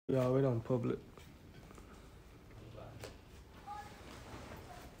We already on public.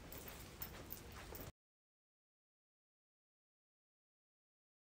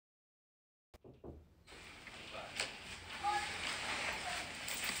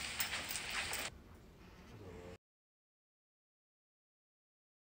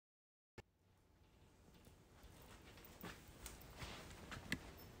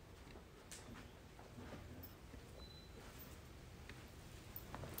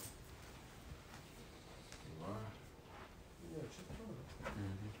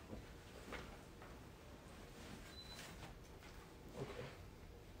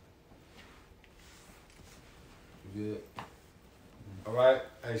 Good. All right.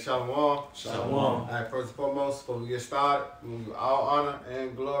 Hey, Shalom. Shalom. All right, first and foremost, before we get started, we give all honor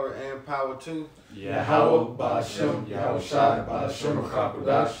and glory and power to Yahweh, Ba'ashem, Yahushai, Ba'ashem,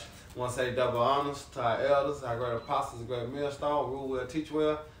 Chakodash. I want to say double honors to our elders, our great apostles, great millstone, rule well, teach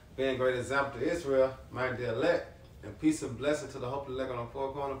well, being great example to Israel, mighty the elect, and peace and blessing to the hopeful elect on the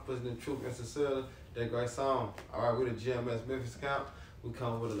four corners, pushing in truth and sincerity, that great song. All right, we're the GMS Memphis camp. We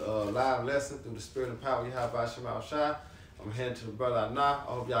come with a live lesson through the spirit and power you have by Shema Shai. I'm heading to the brother Anah.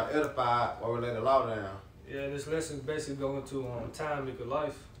 I hope y'all edified while we lay the law down. Yeah, this lesson is basically going to time make a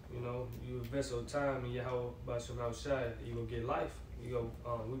life. You know, you invest your time in Yahweh Ba'ashem Shai, you gonna get life. You go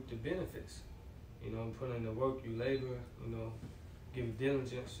reap the benefits. You know, put in the work, you labor, you know, give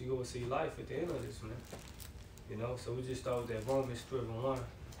diligence, you go see life at the end of this, man. You know, so we just start with that Romans 12:1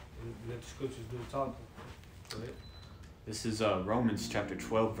 and let the scriptures do the talking. Go ahead. This is Romans chapter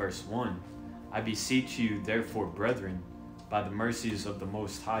 12, verse 1. I beseech you, therefore, brethren, by the mercies of the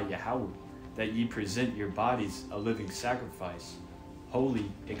Most High Yahweh, that ye present your bodies a living sacrifice,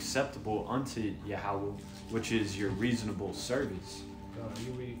 holy, acceptable unto Yahweh, which is your reasonable service.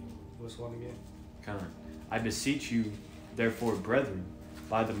 You read verse 1 again. Come. I beseech you, therefore, brethren,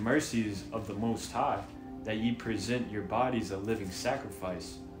 by the mercies of the Most High, that ye present your bodies a living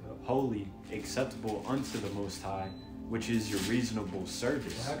sacrifice, holy, acceptable unto the Most High, which is your reasonable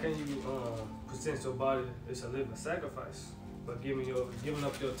service. How can you present your body as a living sacrifice? By giving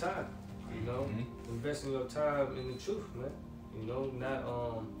up your time, you know, investing your time in the truth, man. You know,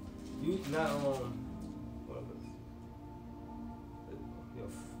 your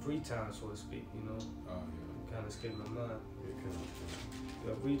free time, so to speak. You know, kind of escaped my mind.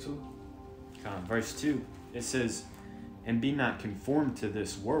 You read too. Verse 2, it says, and be not conformed to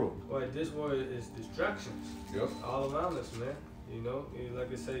this world. Right, this world is distractions. Yep. All around us, man. You know,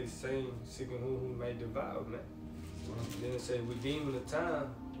 like I say, saying, seeking who may devour, man. And then it say, redeeming the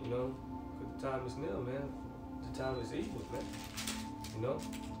time, you know, because the time is near, man. The time is evil, man. You know?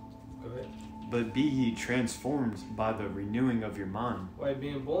 Go ahead. But be ye transformed by the renewing of your mind. Right,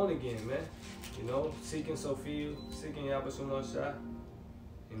 being born again, man. You know, seeking Sophia, seeking Yahweh Shai.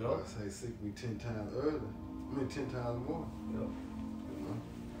 You know? I say seek me 10 times early. 10 times more. Yep. You know?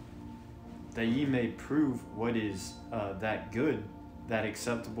 That ye may prove what is that good, that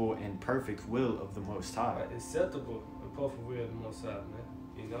acceptable and perfect will of the Most High. Right, acceptable and perfect will of the Most High, man.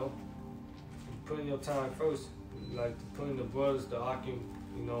 You know? Putting your time first. Like putting the brothers, the Akim,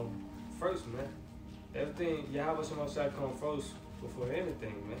 you know, first, man. Everything, Yahweh Shai come first before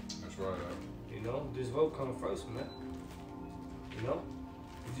anything, man. That's right. You know, this vote come first, man. You know?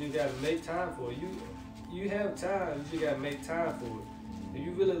 You just gotta make time for it. You have time, you just gotta make time for it. If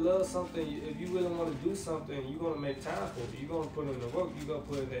you really love something, if you really want to do something, you're gonna make time for it. You're gonna put in the work, you're gonna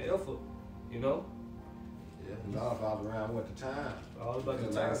put in the effort, you know? Yeah, it's all about around what the time. All about the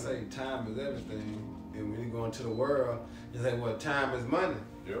time. Like I say, time is everything. And when you go into the world, you say, well, time is money.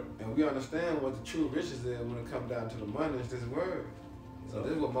 Yep. And we understand what the true riches is when it comes down to the money, is this word. So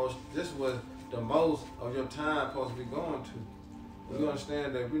this is what the most of your time supposed to be going to. We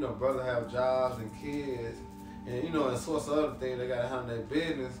understand that, you know, brothers have jobs and kids, and, you know, and sorts of other things, they got to handle their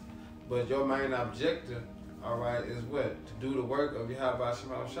business, but your main objective, all right, is what? To do the work of Yahweh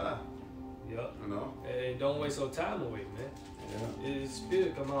Shema Shai. Yep. You know? And don't waste your time away, man. Yeah. His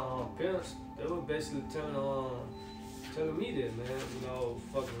spirit come out, parents, they were basically telling me that, man, you know,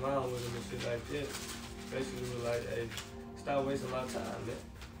 fucking around with him and shit like that. Basically, we were like, hey, stop wasting my time, man.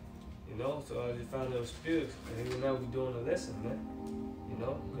 You know, so I just found those spirits, and even now we doing a lesson, man. You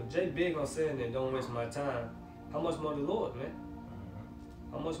know, because Jay big on saying that, don't waste my time. How much more the Lord, man?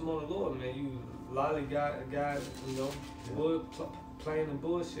 How much more the Lord, man? You lollygag, you know, playing the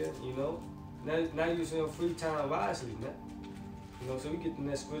bullshit, you know. Now using your free time wisely, man. You know, so we get the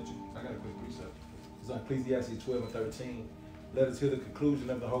next scripture. I got a quick precept. It's on Ecclesiastes 12 and 13. Let us hear the conclusion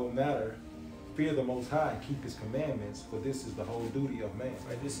of the whole matter. Fear the Most High and keep His commandments, for this is the whole duty of man.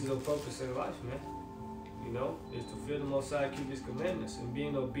 Right, this is your purpose in life, man. You you know, is to fear the Most High, keep His commandments, and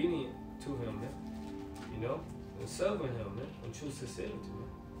being obedient to Him, man. You know, and serving Him, man, and true sincerity, man.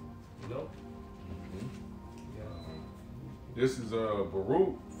 You know. Yeah. This is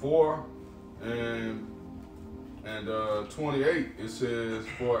Baruch 4 and 28. It says,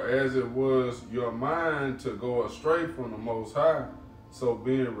 "For as it was your mind to go astray from the Most High, so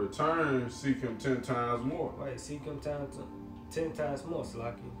being returned, seek Him 10 times more." Right, seek Him 10 times more,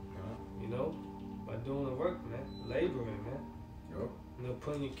 Slaki. You know, by doing the work, man, laboring, man. Yep. You know,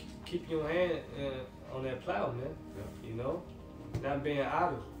 keep your hand on that plow, man. Yep. You know, not being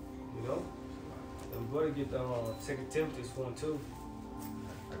idle. You know, and brother get the 2 Timothy 4:2.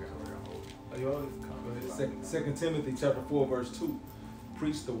 I got hold. Are you on? Go ahead. 2 Timothy chapter 4, verse 2.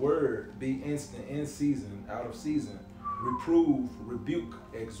 Preach the word, be instant in season, out of season. Reprove, rebuke,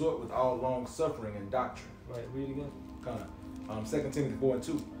 exhort with all long suffering and doctrine. Right, read again. 2 Timothy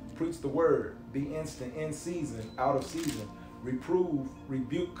 4:2. Preach the word, be instant in season, out of season. Reprove,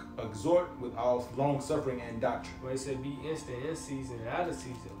 rebuke, exhort with all long suffering and doctrine. Well, it said be instant in season and out of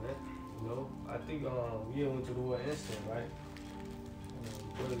season, man. You know, I think we went to the word instant, right?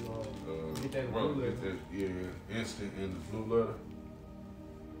 Get that blue letter. Yeah, instant in the blue letter.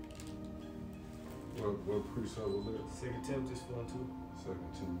 What precept was that? 2 Timothy 4:2. 2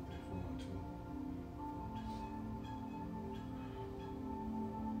 Timothy 4:2.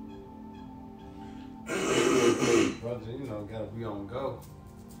 Brothers, you know, gotta be on go.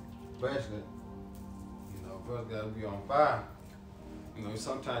 Especially, you know, brothers gotta be on fire. You know,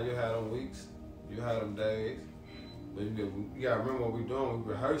 sometimes you have them weeks, you have them days, but you gotta remember what we're doing.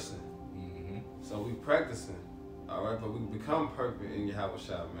 We're rehearsing. So we practicing, all right? But we become perfect in Yahweh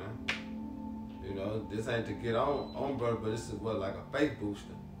Shah, man. You know, this ain't to get on brother, but this is what, like a faith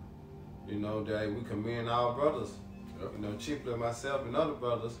booster. You know, that we commend our brothers. Yep. You know, chiefly myself and other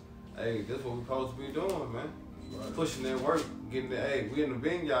brothers. Hey, this is what we supposed to be doing, man. Right. Pushing that work, getting the, hey, we in the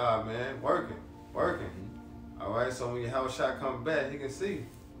vineyard, man, working. All right, so when Yahweh Shah come back, he can see.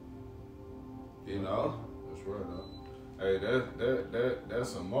 You know? That's right, huh? Hey,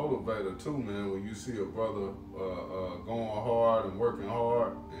 that's a motivator too, man. When you see a brother going hard and working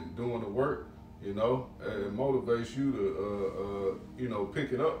hard and doing the work, you know, it motivates you to, you know,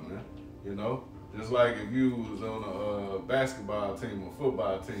 pick it up, man. You know, just like if you was on a basketball team or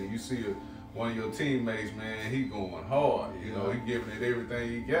football team, you see one of your teammates, man, he going hard. You know, he giving it everything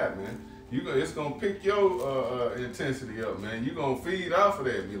he got, man. It's gonna pick your intensity up, man. You gonna feed off of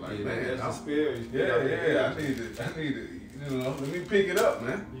that. Be like, man, that's the spirit. Yeah. I need to, you know, let me pick it up,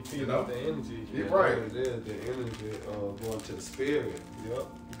 man. You feed off the energy. Yeah, right. It is the energy going to the spirit. Yep.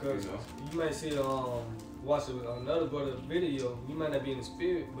 Because you might see watch another brother video. You might not be in the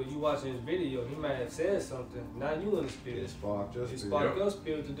spirit, but you watching his video. He might have said something. Now you in the spirit. It sparked your spirit. It sparked your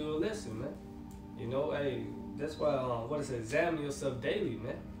spirit to do a lesson, man. You know, hey, that's why what it says, examine yourself daily,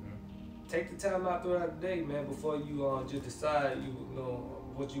 man. Take the time out throughout the day, man, before you just decide you know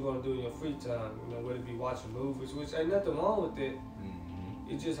what you're gonna do in your free time. You know, whether it be watching movies, which ain't nothing wrong with it.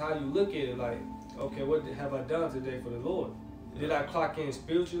 It's just how you look at it. Like, okay, what have I done today for the Lord? Did I clock in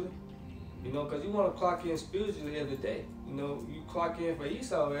spiritually? You know, because you want to clock in spiritually every day. You know, you clock in for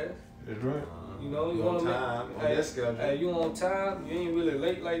Esau ass. That's right. You know, you on want to time, on your schedule. Hey, you on time. You ain't really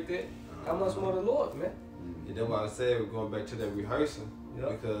late like that. How much more the Lord, man? And that's why I said we're going back to that rehearsing.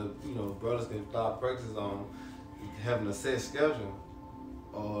 Yep. Because, you know, brothers can start practice on having a set schedule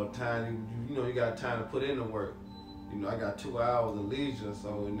or time, you know, you got time to put in the work. You know, I got 2 hours of leisure,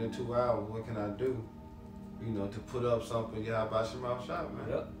 so in them 2 hours, what can I do? You know, to put up something, yeah, about your mouth shop, man.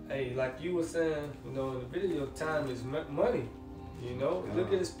 Yep. Hey, like you were saying, you know, in the video, time is money. You know, look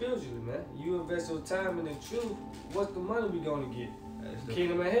at it spiritually, man. You invest your time in the truth, what's the money we gonna get?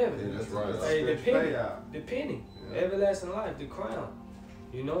 Kingdom of heaven. Yeah, that's right. Hey, the penny, everlasting life, the crown.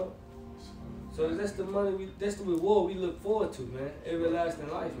 You know? So that's the money, that's the reward we look forward to, man. Everlasting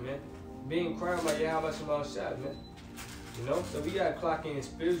life, man. Being crowned by Yahweh Shema Shah, man. You know? So we gotta clock in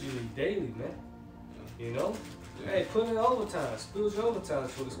spiritually daily, man. You know? Hey, put in overtime, spiritual overtime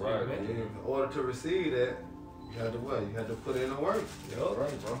for the spirit, man. Yeah. In order to receive that, you had to what? You had to put in the work. Yup.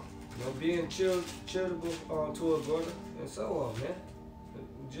 Right, bro. You know, being charitable to a brother and so on, man.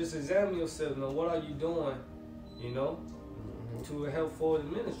 Just examine yourself, man. What are you doing, you know, to help forward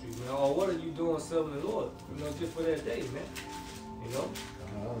the ministry, man? Or what are you doing serving the Lord, you know, just for that day, man? You know?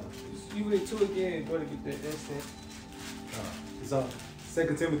 You read 2 again, brother, get that instant. It's on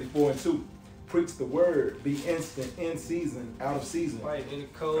 2 Timothy 4:2. Preach the word, be instant, in season, out of season. Right, in the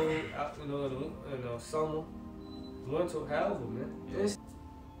cold, out, you know, in the summer, winter, however, man. Strong's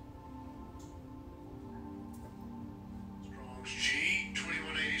G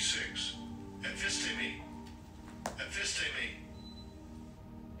 2186. At this to me,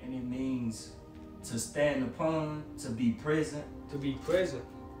 means to stand upon, to be present. To be present,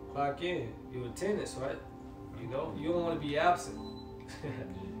 clock in. Your attendance, right? You know, you don't want to be absent.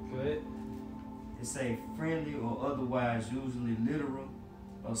 Go ahead. It say friendly or otherwise, usually literal,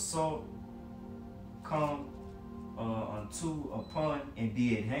 assault, come unto, upon, and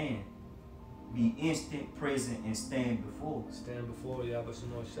be at hand. Be instant, present, and stand before. Stand before Yahweh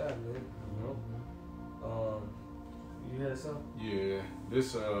Shemot Shah, man. You know? You had something? Yeah.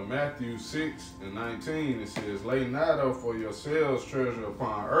 This Matthew 6:19, it says, lay not up for yourselves treasure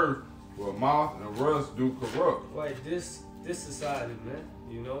upon earth, where moth and rust do corrupt. Right, this society, man.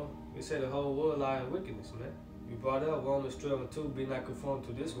 You know? We say the whole world lie in wickedness, man. You brought up Romans 12:2, be not conformed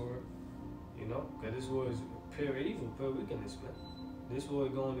to this world. You know? Because this world is pure evil, pure wickedness, man. This world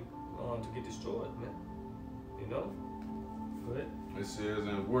is going to get destroyed, man. You know? Go ahead. It says,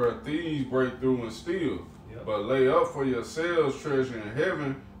 and where thieves break through and steal, Yep. but lay up for yourselves treasure in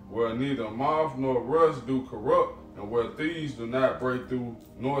heaven, where neither moth nor rust do corrupt, and where thieves do not break through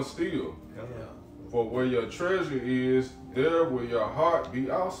nor steal. Yeah. For where your treasure is, there will your heart be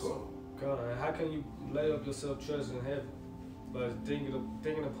also. God, how can you lay up yourself treasure in heaven? But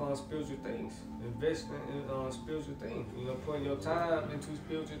thinking upon spiritual things, investing in spiritual things. You know, putting your time into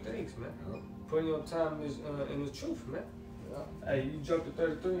spiritual things, man. Yep. Putting your time in the truth, man. Yeah. Hey, you jumped to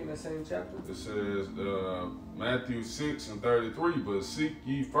 33 in that same chapter. It says, Matthew 6:33, but seek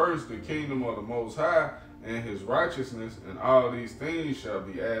ye first the kingdom of the Most High and his righteousness, and all these things shall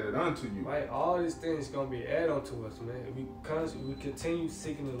be added unto you. Right, all these things gonna be added onto us, man. If we continue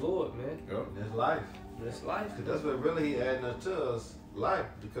seeking the Lord, man. Yep. That's life. That's life. Cause that's what really he adding us to us, life.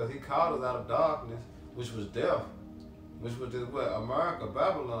 Because he called us out of darkness, which was death. Which was this what? America,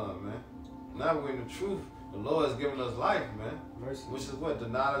 Babylon, man. Now we're in the truth. The Lord has given us life, man. Mercy. Which is what? The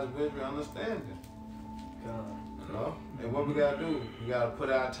knowledge, wisdom, and understanding. God. You know? And what we gotta do? We gotta put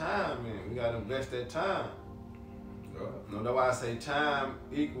our time in. We gotta invest that time. Yep. You know, that's why I say time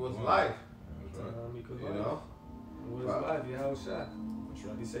equals life. That's right. Because You know? what is Right. life? Yahweh Shai.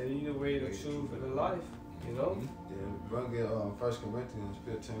 He said, either way, the truth and the life. You know? Yeah, bring it 1 Corinthians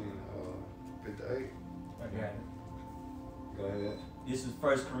 15, 58. I got it. Go ahead. This is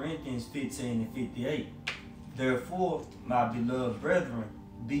 1 Corinthians 15 and 58. Therefore, my beloved brethren,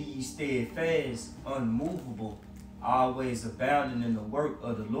 be ye steadfast, unmovable, always abounding in the work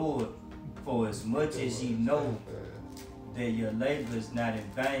of the Lord, for as much as ye know that your labor is not in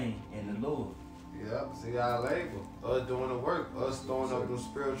vain in the Lord. Yep, see our labor. Us doing the work. Us throwing up those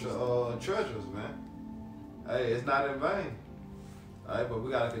spiritual treasures, man. Hey, it's not in vain. Alright, but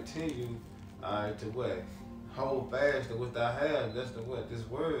we gotta continue, alright, to what? Hold fast to what thou hast. That's the what? This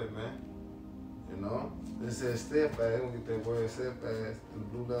word, man. You know? It says steadfast. We're gonna get that word steadfast in the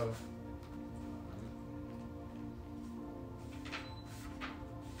blue letter.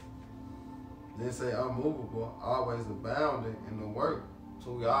 Then say unmovable, always abounding in the work.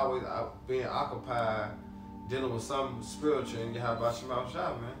 So we always being occupied, dealing with something spiritual in Yahweh Shemot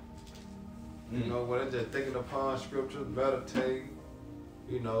Shah, man. You know, whether just thinking upon scripture, meditating,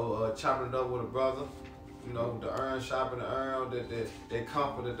 you know, chopping it up with a brother, you know, the urn, shopping the urn, that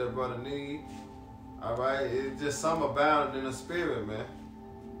comfort that that brother need. All right, it's just something abounding in the spirit, man.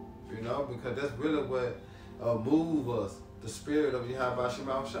 You know, because that's really what move us, the spirit of Yahweh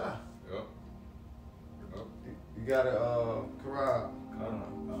Shemot Shah. Yep. Yep. You got it, Karab.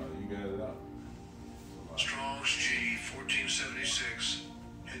 You got it out. Strong's G 1476.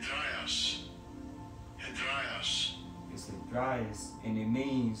 Hedraios. Hedraios. It's the driest, and it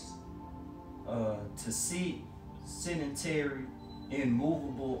means to sit, sedentary,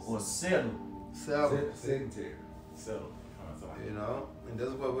 immovable, or settled. Settle. Sedentary. Settle. You know, and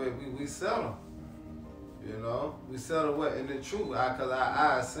that's what we settle. You know, we settle what in the truth, cause our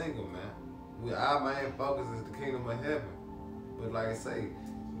eyes single, man. Our main focus is the kingdom of heaven. But like I say,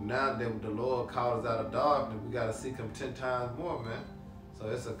 now that the Lord called us out of darkness, we gotta seek Him 10 times more, man. So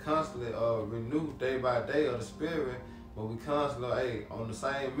it's a constantly renewed day by day of the spirit, but we constantly, on the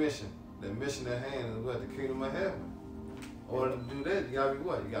same mission. The mission at hand is what? The kingdom of heaven. In order to do that, you gotta be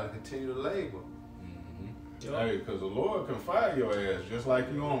what? You gotta continue to labor. Hey, because the Lord can fire your ass just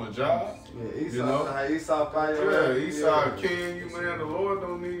like you on a job. Yeah, Esau, You know? how Esau fire your Yeah, ass. Esau can you, man. The Lord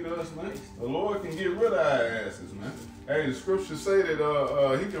don't need us, man. The Lord can get rid of our asses, man. Hey, the scriptures say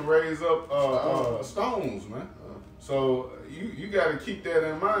that He can raise up stones, man. So you got to keep that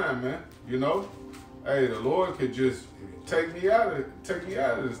in mind, man. You know, hey, the Lord could just take me out of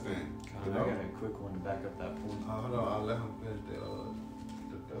this thing. You I know? got a quick one to back up that point. Hold on, I'll let him finish the word.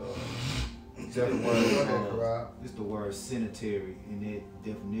 Go ahead, Karab. It's the word sanitary in that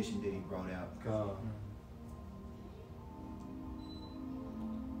definition that he brought out. Come.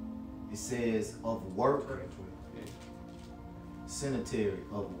 It says of work, sedentary,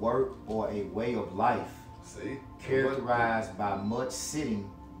 of work or a way of life. See? Characterized by much sitting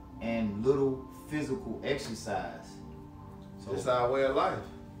and little physical exercise. So it's our way of life.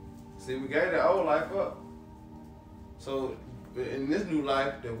 See, we gave the old life up. So in this new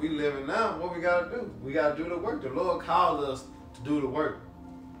life that we living now, what we gotta do? We gotta do the work. The Lord called us to do the work.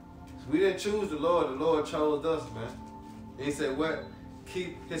 So we didn't choose the Lord chose us, man. And he said, what?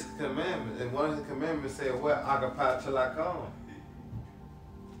 Keep his commandments. And one of his commandments said, what? Occupy till I come.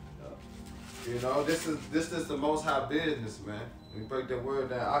 You know, this is the most high business, man. When you break that word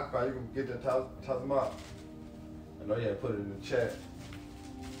down, occupy, you can get that talk about. I know you had put it in the chat.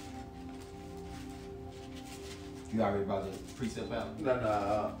 you already about the precept out?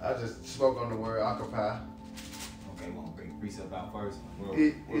 No, I just spoke on the word occupy. Okay, we'll bring the precept out first. Well,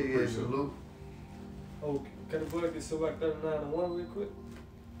 It what is precept? Luke. Oh, can the boy get Sirach 39:1 real quick?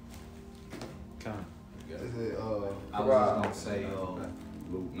 Come. Is it I was just gonna say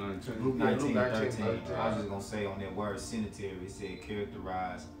Luke 19. Luke Yeah, 19, Luke 19, 13. 13. I was just gonna say on that word sedentary, it said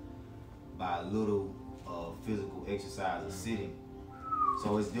characterized by little physical exercise or sitting.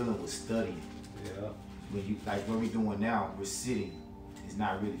 So it's dealing with studying. Yeah. When you like what we're doing now, we're sitting. It's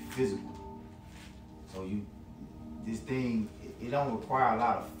not really physical. So this thing, it don't require a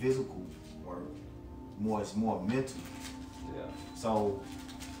lot of physical work. It's more mental. Yeah. So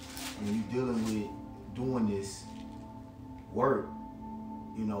when you're dealing with doing this work,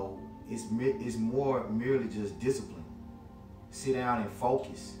 you know, it's more merely just discipline. Sit down and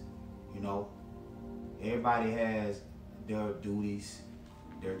focus. You know, everybody has their duties,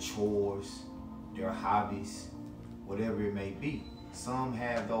 their chores, their hobbies, whatever it may be. Some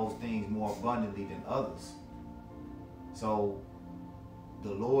have those things more abundantly than others. So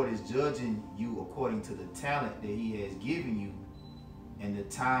the Lord is judging you according to the talent that He has given you and the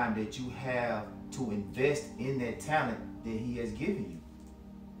time that you have to invest in that talent that He has given you.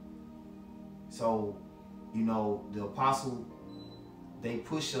 So, you know, the apostle, they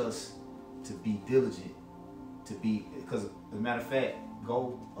push us to be diligent, to be, because as a matter of fact,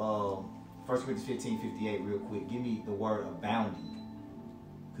 go 1 Corinthians 15:58 real quick. Give me the word abounding.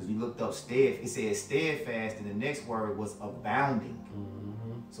 Because we looked up it said steadfast, and the next word was abounding.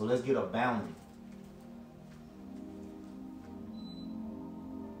 Mm-hmm. So let's get abounding.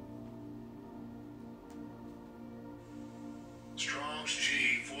 Strong's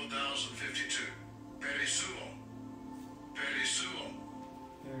G 4052. Perisuo. Perisuo.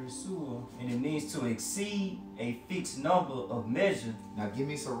 Perisuo. And it needs to exceed a fixed number of measure. Now give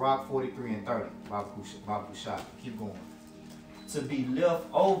me Sirach 43 and 30. Babushak. Keep going. To be left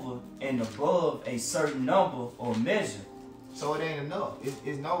over and above a certain number or measure. So it ain't enough.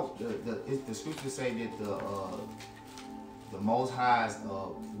 It's no the scriptures say that the Most High's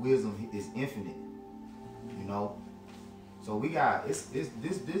wisdom is infinite. You know, so we got this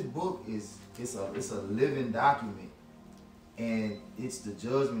book is it's a living document, and it's the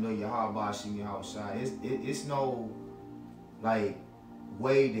judgment of Yahweh Hashem Yahweh Shai. It's no like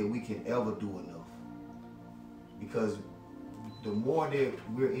way that we can ever do enough, because the more that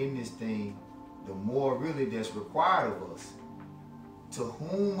we're in this thing, the more really that's required of us. To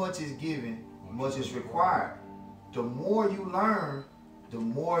whom much is given, much is required. The more you learn, the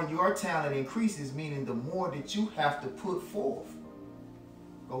more your talent increases, meaning the more that you have to put forth.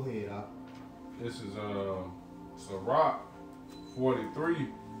 Go ahead, Al. This is Sirach 43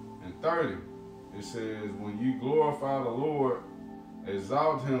 and 30. It says, when you glorify the Lord,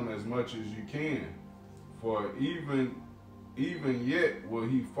 exalt him as much as you can. For even yet will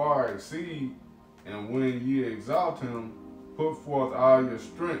he far exceed, and when ye exalt him, put forth all your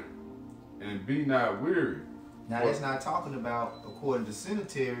strength, and be not weary. Now that's not talking about, according to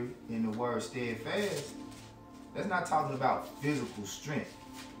Sedentary, in the word steadfast, that's not talking about physical strength.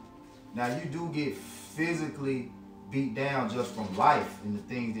 Now you do get physically beat down just from life and the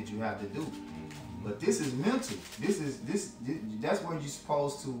things that you have to do. But this is mental. That's where you're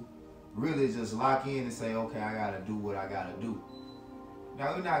supposed to really just lock in and say, okay, I gotta do what I gotta do.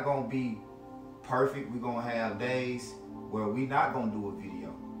 Now we're not gonna be perfect. We're gonna have days where we're not gonna do a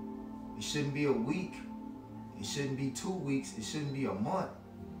video. It shouldn't be a week. It shouldn't be 2 weeks. It shouldn't be a month.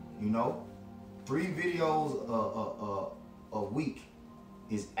 You know, 3 videos a week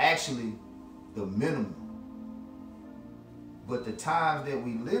is actually the minimum. But the times that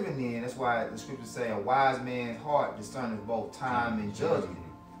we living in, that's why the scriptures say a wise man's heart discerns both time and judgment.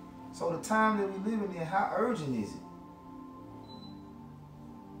 So the time that we living in, how urgent is it?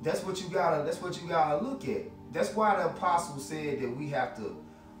 That's what you gotta look at. That's why the apostle said that we have to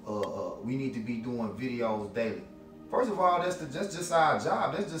we need to be doing videos daily. First of all, that's just our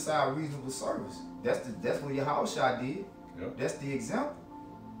job. That's just our reasonable service. That's what Yahushua did. Yep. That's the example.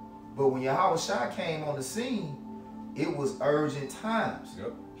 But when Yahushua came on the scene, it was urgent times.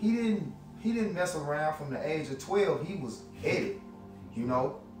 Yep. He didn't mess around from the age of 12. He was headed, you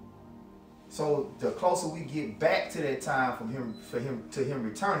know. So the closer we get back to that time to him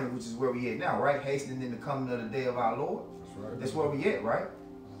returning, which is where we at now, right? Hastening in the coming of the day of our Lord. That's right. That's where we at, right?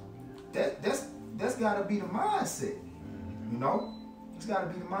 That's gotta be the mindset, you know. It's gotta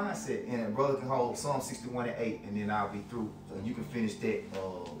be the mindset. And a brother can hold Psalm 61:8, and then I'll be through. So you can finish that.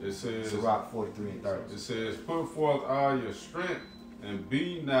 It says Sirach 43 and 30. It says, "Put forth all your strength and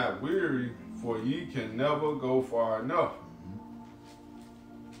be not weary, for ye can never go far enough."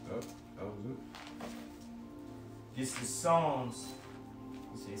 Yep, that was it. This is Psalms.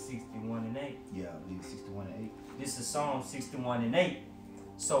 It says 61:8. Yeah, I believe 61:8. This is Psalm 61:8.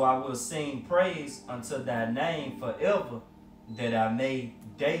 So I will sing praise unto thy name forever, that I may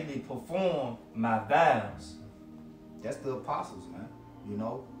daily perform my vows. That's the apostles, man. You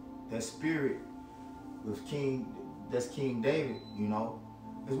know, that spirit with that's King David, you know.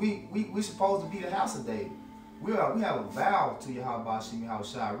 Because we supposed to be the house of David. We have a vow to Yahweh Shem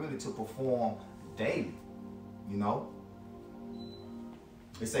Yahushua really to perform daily, you know.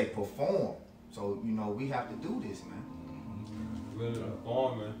 They say perform. So, you know, we have to do this, man. Really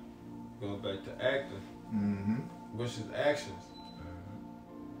performing, going back to acting, which is actions.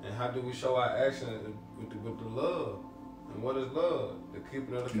 And how do we show our action with the love? And what is love? The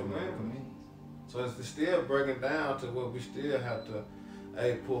keeping of the commandments. So it's still breaking down to what we still have to,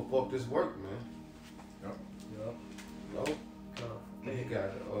 pull forth this work, man. Yup. Nope. Hey, You got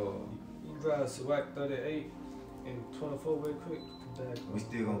it. you drive Sirach 38 and 24 real quick. We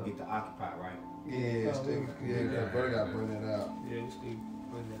still gonna get the Occupy, right? Yeah, brother got to bring that out. Yeah, we still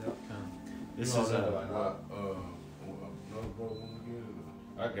bring that up. This You is know a Another brother want to get it?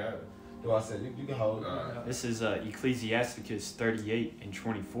 I got it. Do I said you can hold it? This is Ecclesiasticus 38 and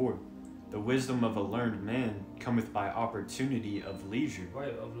 24. The wisdom of a learned man cometh by opportunity of leisure.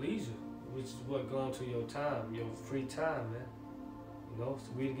 Right, of leisure, which is what going to your time, your free time, man. You know,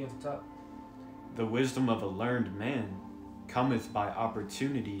 so read again at the top. The wisdom of a learned man cometh by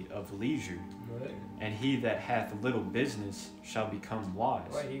opportunity of leisure. Right. And he that hath little business shall become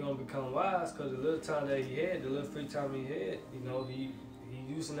wise. Right, he gonna become wise because the little time that he had, the little free time he had, you know, he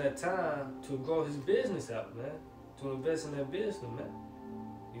using that time to grow his business out, man. To invest in that business, man.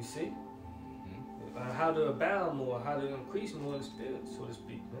 You see? How to abound more, how to increase more in the spirit, so to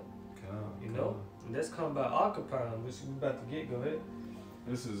speak, man. You know? And that's come by occupying, which we about to get. Go ahead.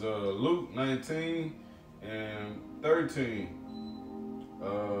 This is Luke 19 and 13.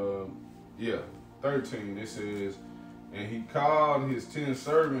 13. It says, "And he called his 10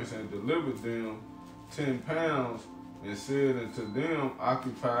 servants and delivered them 10 pounds and said unto them,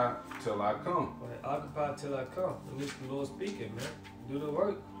 Occupy till I come." Right, occupy till I come. And this is the Lord speaking, man. Do the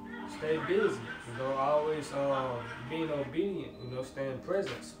work. Stay busy. You know, always being obedient, you know, stay in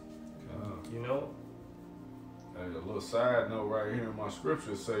presence. You know? Hey, a little side note right here in my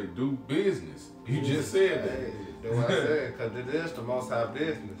scripture say, do business. You just said that. Hey, that's what I said, because it is the Most High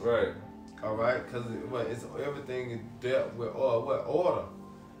business. Right. All right, because it's everything is dealt with what order.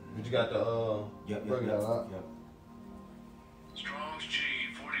 But you got the bring that up. Yep. Strong's G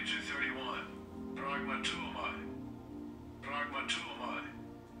 4231. Pragma tuomai. Pragma tuomai.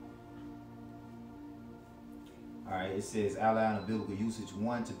 All right, it says outline of biblical usage.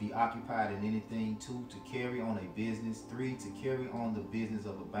 1, to be occupied in anything. 2, to carry on a business. 3, to carry on the business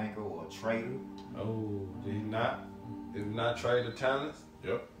of a banker or a trader. Oh, did he not? Did he not trade the talents?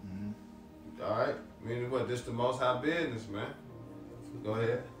 Yep. All right, meaning what? This the Most High business, man. Go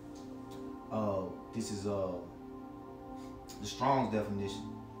ahead. This is the Strong's definition.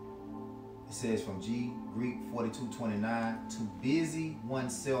 It says from G, Greek 4229, to busy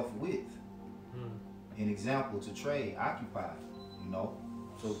oneself with. An example, to trade, occupy, you know.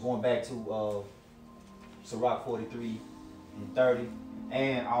 So going back to Sirach 43 and 30,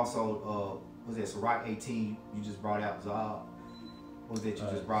 and also was that Sirach 18 you just brought out, Zahab? What was that you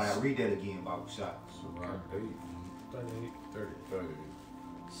just brought out? Read that again, Baba Shot. Sirach 8. 30.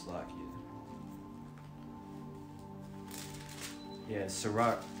 Slack you. Yeah,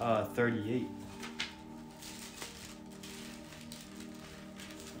 Sirach 38.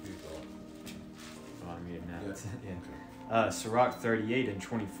 Sirach 38 and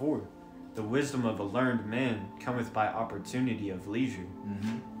 24. The wisdom of a learned man cometh by opportunity of leisure,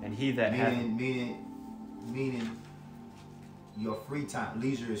 and he that hath meaning your free time.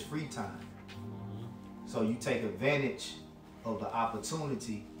 Leisure is free time. So you take advantage of the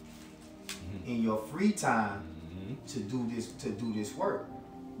opportunity in your free time to do this work.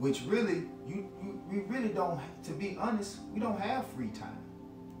 Which really, we really don't, to be honest, we don't have free time.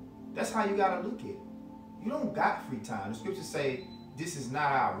 That's how you gotta look at it. You don't got free time. The scriptures say this is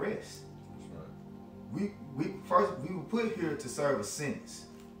not our rest. That's right. We were put here to serve a sentence.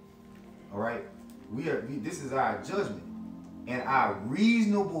 All right, this is our judgment, and our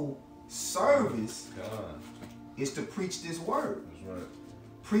reasonable service is to preach this word. That's right.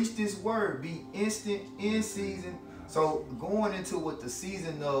 Preach this word. Be instant, in season. So going into what the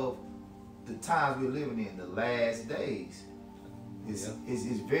season of the times we're living in, the last days, is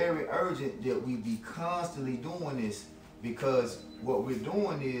very urgent that we be constantly doing this, because what we're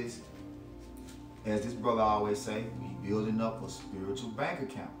doing is, as this brother always say, we building up a spiritual bank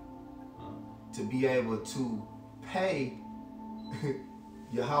account to be able to pay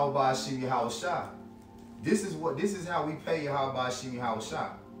Yahweh Shem Yahweh Shah. This is how we pay Yahweh Shem Yahweh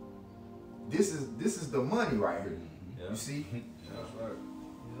Shah. This is the money right here. You see? That's right.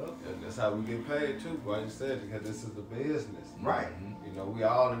 And that's how we get paid too, like you said, because this is the business. Right. You know, we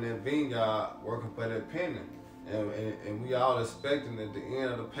all in that vineyard working for that penny. And we all expecting at the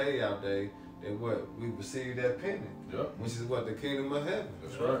end of the payout day that we receive that penny. Yep. Which is what the kingdom of heaven.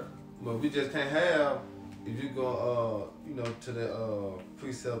 That's right. But we just can't have, if you go to the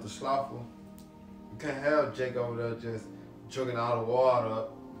precept of Schlaffer, you can't have Jake over there just drinking all the water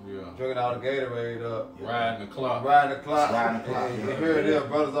up. Yeah. Drinking all the Gatorade up. Riding the clock. And you hear them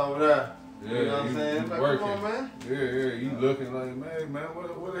brothers over there. Yeah, you know what I'm saying? Like, working. come on, man. Yeah, you looking like, man,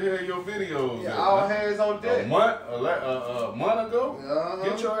 what the hell your videos? Yeah, at, all man? hands on deck. A month ago?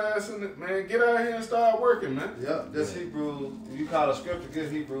 Get your ass in it, man. Get out here and start working, man. Yep, that's Hebrews. If you call a scripture,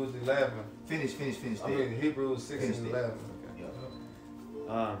 get Hebrews 11. Finish. I mean, Hebrews 6 and 11.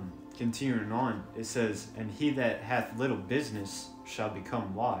 Okay. Continuing on, it says, and he that hath little business shall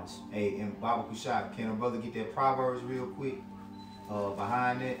become wise. Hey, and Baba Kushab, can a brother get that Proverbs real quick?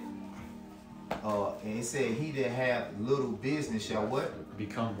 Behind it. And it said, he that hath little business shall what?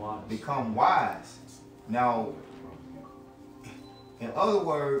 Become wise. Become wise. Now, in other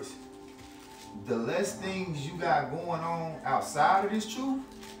words, the less things you got going on outside of this truth,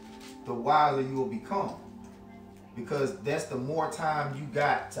 the wiser you will become. Because that's the more time you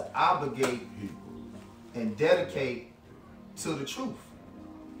got to obligate and dedicate to the truth.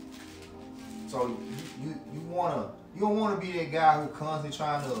 So you don't wanna be that guy who constantly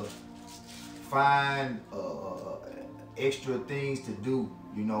trying to find extra things to do,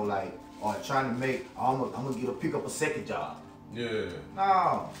 like, or trying to make, I'm gonna pick up a second job. Yeah.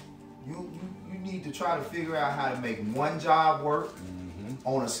 No, you need to try to figure out how to make one job work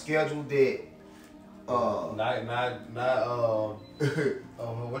on a schedule that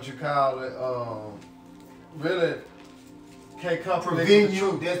what you call it, really can't come prevent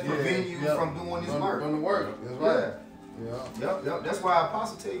you from doing this work. From the work, that's right. Yeah. Yep. That's why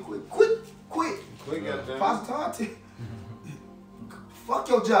Apostle tell you quit. Apostle Todd tell you, fuck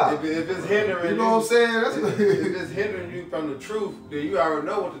your job. If it's hindering you know what I'm saying? If it's hindering you from the truth, then you already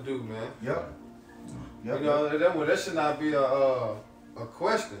know what to do, man. Yep. That should not be a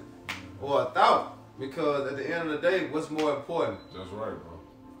question or a thought, because at the end of the day, what's more important? That's right, bro.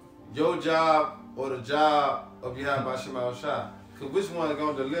 Your job or the job of Yahweh Shem Yahweh Shah? Because which one is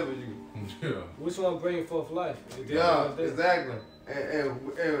going to deliver you? Yeah. Which one bring forth life? Yeah, exactly.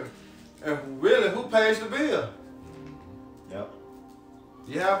 And really, who pays the bill? Yep.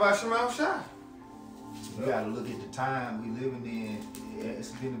 Yahweh Shem Yahweh Shah. You gotta look at the time we living in.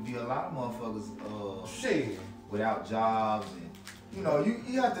 It's gonna be a lot of motherfuckers without jobs, and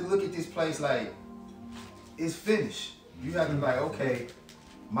you have to look at this place like it's finished. You have to be like, okay,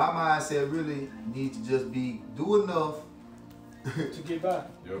 my mindset really needs to just be do enough to get by.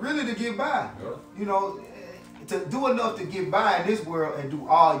 Yep. Really to get by. Yep. To do enough to get by in this world and do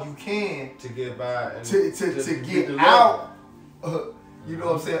all you can to get by and to get out. You know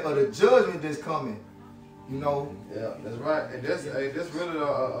what I'm saying? Of the judgment that's coming. Yeah, that's right. And that's really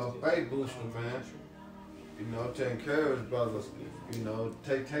a faith booster, man. To encourage brothers,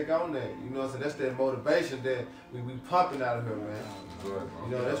 take on that. So that's that motivation that we pumping out of here, man.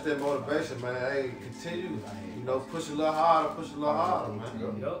 That's that motivation, man. Hey, continue. Push a little harder,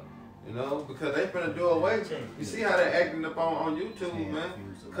 man. Yep. Because they finna do away. You see how they acting up on YouTube, man.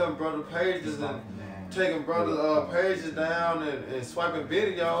 Cutting brother pages and taking brother pages down and swiping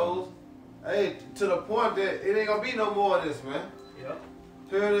videos. Hey, to the point that it ain't gonna be no more of this, man. Yep.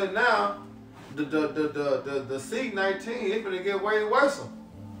 Here it is now. The C-19, it finna get way worse.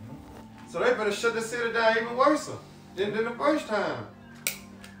 So they finna shut the city down even worse than the first time.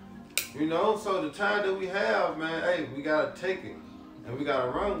 So the time that we have, man, hey, we gotta take it and we gotta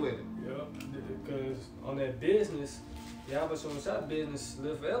run with it. Yep. Because on that business, Yahweh Shah business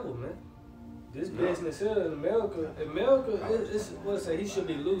live forever, man. This business here in America, it's what I say, he should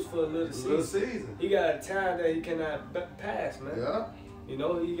be loose for a little season. He got a time that he cannot pass, man. Yeah. You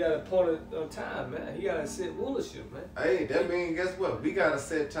know, he got a point of time, man. He got to set rulership, man. Hey, that means, guess what? We got to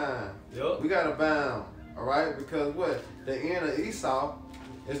set time. Yup. We got to bound, all right? Because what? The end of Esau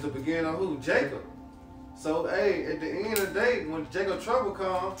is the beginning of who? Jacob. So, hey, at the end of the day, when Jacob trouble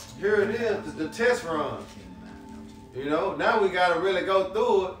comes, here it is, the test run. You know, now we got to really go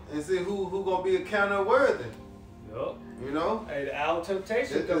through it and see who going to be accounted worthy. Yup. You know? Hey, the hour of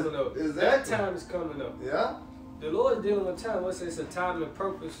temptation coming up. Exactly. That time is coming up. Yeah. The Lord is dealing with time. What's it? It's a time and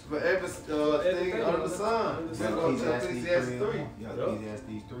purpose. For every thing under the sun. Under the We're sun. going to Ecclesiastes 3. Yeah,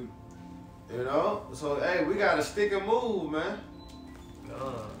 Ecclesiastes 3. You know? So, hey, we got to stick and move, man.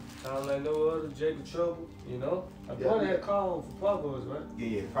 Time like no other, Jacob trouble, you know? I thought I had called for Proverbs, right?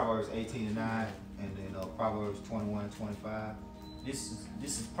 Yeah, Proverbs 18:9, and then Proverbs 21:25. This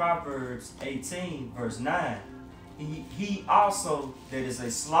is Proverbs 18, verse 9. He also that is a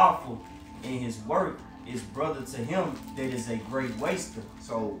slothful in his work is brother to him that is a great waster.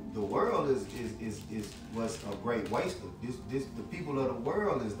 So the world was a great waster. The people of the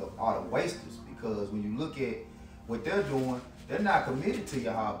world are the wasters, because when you look at what they're doing, they're not committed to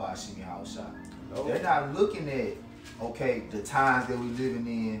Yahweh Shem Yahushua. Nope. They're not looking at, okay, the times that we're living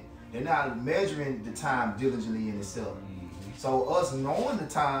in. They're not measuring the time diligently in itself. So us knowing the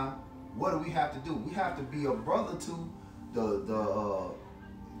time, what do we have to do? We have to be a brother to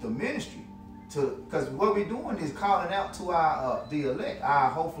the ministry, because what we're doing is calling out to our the elect, our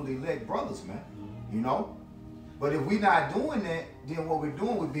hopefully elect brothers, man. You know. But if we're not doing that, then what we're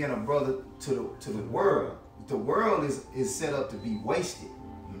doing, we're being a brother to the world. The world is set up to be wasted,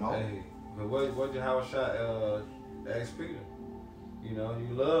 you know. Hey, but what did Howard Shot ask Peter? You know,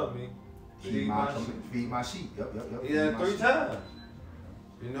 you love me. Feed my sheep. Yep. He had 3 times.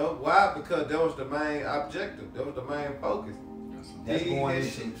 You know why? Because that was the main objective. That was the main focus. That's going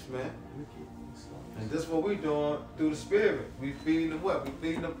his sheep, man. And this is what we doing through the spirit. We feeding the what? We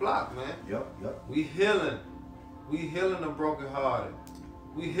feeding the flock, man. Yep. We healing. We healing the brokenhearted.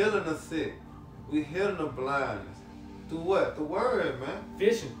 We healing the sick. We healing the blindness. Through what? The word, man.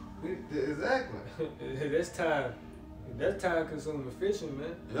 Fishing. Exactly. That's time consuming fishing,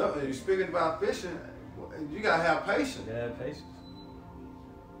 man. Yeah, and you speaking about fishing, you gotta have patience. Yeah, patience.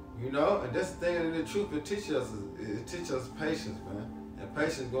 You know, and that's the thing in the truth it teaches us patience, man. And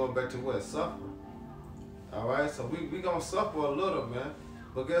patience going back to what? Suffering. Alright, so we gonna suffer a little, man.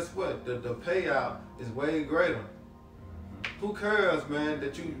 But guess what? The payout is way greater. Who cares, man,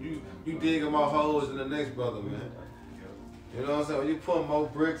 that you digging more holes than the next brother, man? You know what I'm saying? When you put more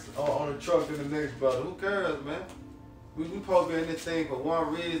bricks on the truck than the next brother, who cares, man? We supposed to be in this thing for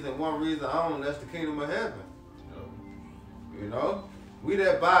one reason only, that's the kingdom of heaven. You know? We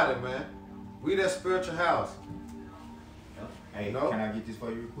that body, man. We that spiritual house. Hey, you know? Can I get this for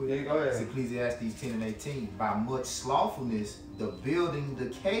you real quick? Yeah, go ahead. It's Ecclesiastes 10:18. By much slothfulness, the building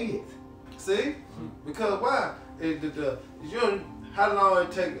decayeth. See? Because why? How long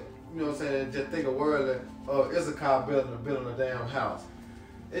it take, you know what I'm saying, just think of worldly, Issachar building a damn house.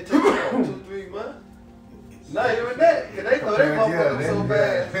 It takes 2-3 months. Not even that, because they throw that motherfucker so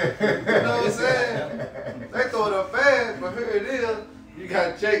fast. You know what I'm saying? They throw it up fast, but here it is, you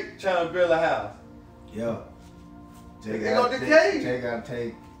got Jake trying to build a house. Yeah. Jake gonna decay. Jake gotta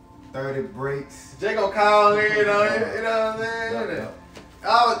take 30 breaks. Jake gonna call in, you know what I'm saying?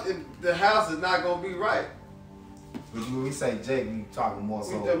 Yep. The house is not gonna be right. When we say Jake, we talking more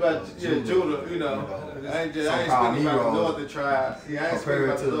so. We talking about Judah, you know. I ain't speaking about the northern tribes. Yeah, I ain't speaking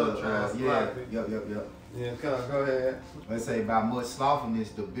about the northern tribes. Yep. Yeah, come on, go ahead. Let's say by much slothfulness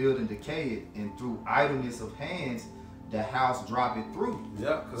the building decayed, and through idleness of hands the house droppeth through.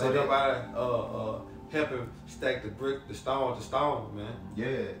 Yeah, because ain't nobody helping stack the stone to stone, man.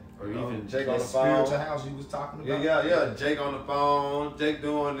 Yeah. Or even Jake on the phone. Spiritual house you was talking about. Yeah. Jake on the phone, Jake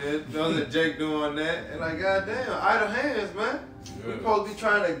doing this, Jake doing that. And like, goddamn, idle hands, man. Yeah. We supposed to be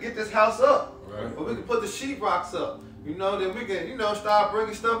trying to get this house up. Right. But we can put the sheetrocks up. You know, then we can, start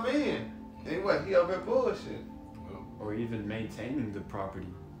bringing stuff in. And what, he over here bullshit. Or even maintaining the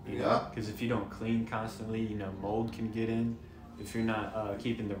property. Yeah. Because if you don't clean constantly, mold can get in. If you're not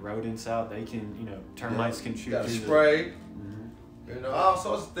keeping the rodents out, they can, termites can shoot through. Spray. All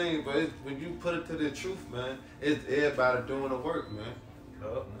sorts of things. But when you put it to the truth, man, it's everybody doing the work, man.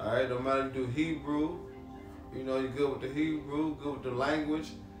 All right, no matter if you do Hebrew, you're good with the Hebrew, good with the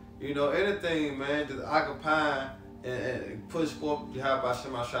language, anything, man, just occupy and push forth the Yahweh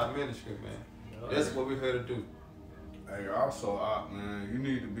Shem Shah ministry, man. That's what we're here to do. Hey, also, man, you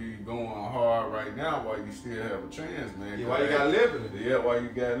need to be going hard right now while you still have a chance, man. Yeah, why you got liberty? Yeah, why you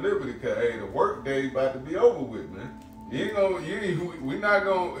got liberty? Cause hey, the work day about to be over with, man. We're not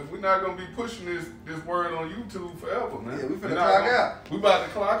gonna be pushing this word on YouTube forever, man. Yeah, we finna clock out. We about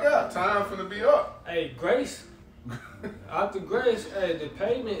to clock out. Time finna be up. Hey, grace. After grace, hey, the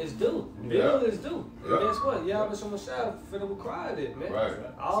payment is due. The bill is due. And guess what? Y'all been so much out finna cry it, man. Right.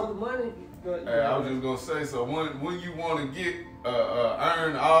 All the money. Hey, I was just gonna say, so when you wanna get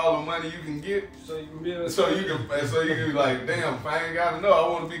earn all the money you can get, so you can be so you can like, damn, if I ain't got enough, I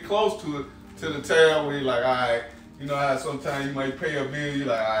wanna be close to the tab where you like, all right, you know how sometimes you might pay a bill, you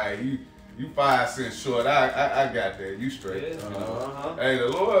like, all right, you 5 cents short, I got that, you straight. Yeah. Hey, the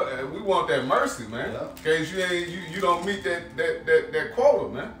Lord, we want that mercy, man. Yeah. In case you don't meet that quota,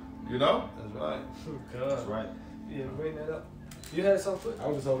 man. You know? That's right. God. That's right. Yeah, bring that up. You had something? I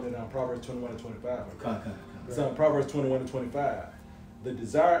was just holding it on Proverbs 21 and 25. Come. It's on Proverbs 21 and 25. The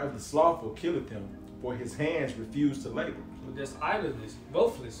desire of the slothful killeth him, for his hands refuse to labor. But that's idleness,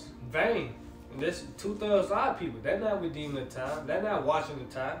 worthless, vain. And that's 2/3 of our people. They're not redeeming the time. They're not watching the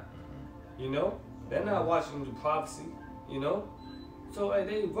time. You know? They're not watching the prophecy. You know? So hey,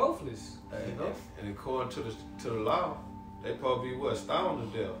 they worthless. You know? And according to the law, they probably be what?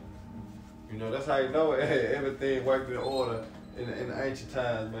 Stoned to death. You know, that's how you know everything worked in order in the ancient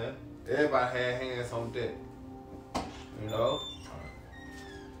times, man. Everybody had hands on deck. You know?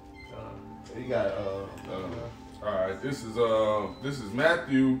 You got all right, this is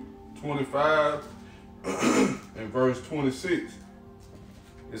Matthew 25 and verse 26.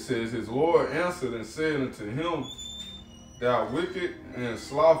 It says, his Lord answered and said unto him, thou wicked and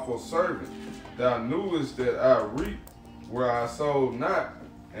slothful servant, thou knewest that I reap where I sowed not,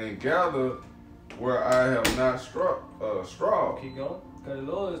 and gather where I have not straw. Keep going. Because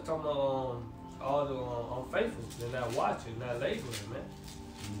the Lord is talking about all the unfaithful. They're not watching, not laboring, man.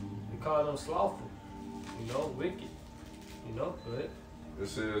 They call them slothful. You know, wicked. You know, go ahead. It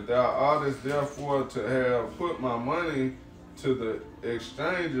says, thou oughtest therefore to have put my money to the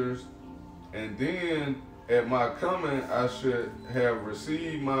exchangers, and then at my coming I should have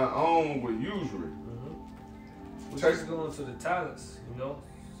received my own with usury. We're just going to the talents, you know.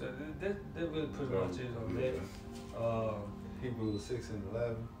 So that really pretty much is on that. Hebrews 6 and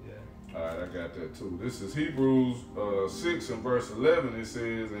 11. Yeah. All right, I got that too. This is Hebrews 6 and verse 11. It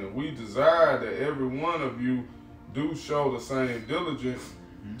says, and we desire that every one of you do show the same diligence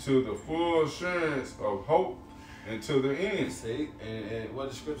to the full assurance of hope and to the end. See, and what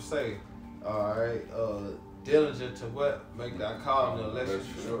the scripture say? All right, diligent to what? Make thy calling the election.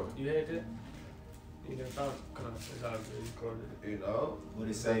 That's sure. You had that? You didn't find it's all good. You quoted it. You know? What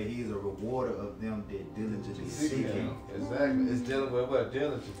it say? He is a rewarder of them that diligently Seek seek him. him. Exactly. It's dealing with what?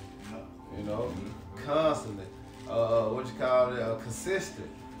 Diligent. You know? Constantly. What you call it? Consistent.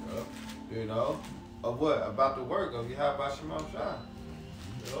 You know? Of what? About the work of Yahweh Shemam Shai.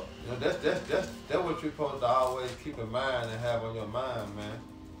 You know, that's what you're supposed to always keep in mind and have on your mind, man.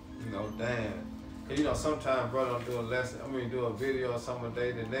 You know, damn. Cause you know, sometimes brother will do a lesson, do a video or something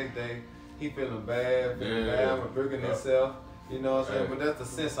day, the next day, he feeling bad, rebuking himself. You know what I'm saying? But that's the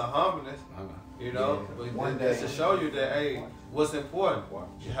sense of humbleness. You know? Yeah. But One that's day. to show you that, hey, what's important?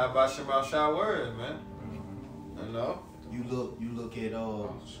 You have about Shema Shai word, man. You know? You look at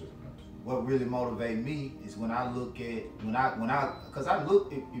what really motivates me is when I look at because I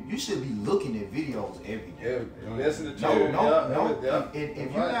look if you should be looking at videos every day. Listen to No.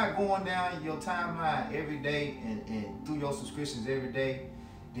 If you're not going down your timeline every day and through your subscriptions every day,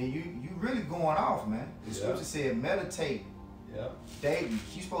 then you really going off, man. The scripture said meditate daily.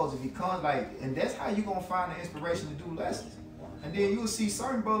 You're supposed to become and that's how you gonna find the inspiration to do lessons. And then you'll see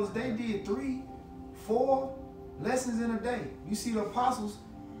certain brothers, they did 3, 4 lessons in a day. You see the apostles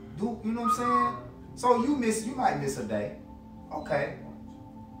do, you know what I'm saying? So you might miss a day. Okay.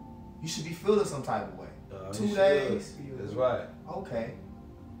 You should be feeling some type of way. 2 days. That's right. Okay.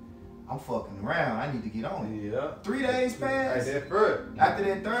 I'm fucking around. I need to get on it. Yeah. 3 days pass. Like that first. After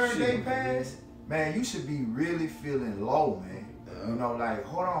that 3rd day pass, man, you should be really feeling low, man. You know, like,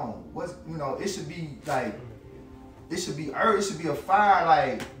 hold on. It should be like, it should be a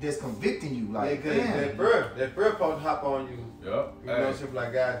fire that's convicting you. Like, that bird supposed to hop on you. Yep. You know, she'll be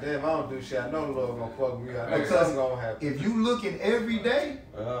like, God damn, I don't do shit. I know the Lord gonna fuck me. I know something gonna happen. If you looking every day,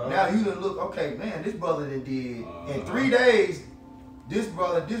 now you done look, okay, man, this brother done did, in 3 days, this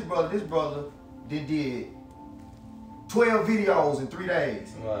brother done did 12 videos in 3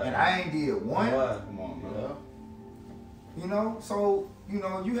 days. Right. And I ain't did one. Come on, man. You know, so you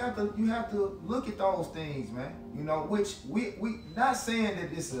know, you have to look at those things, man. You know, which we not saying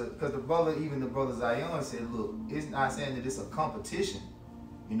that it's a, because the brother Zion said, look, it's not saying that it's a competition,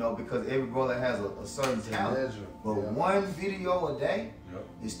 you know, because every brother has a certain talent. But one video a day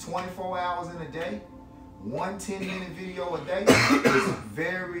is 24 hours in a day. One 10-minute video a day is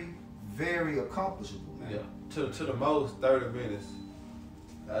very, very accomplishable, man. Yeah, to the most 30 minutes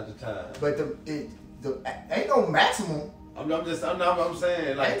at the time. But ain't no maximum. I'm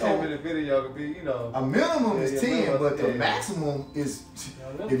saying like 10-minute video could be, you know. A minimum is 10, but the maximum is,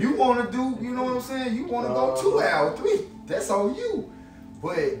 if you want to do, you know what I'm saying, you want to go 2 hours, 3, that's on you.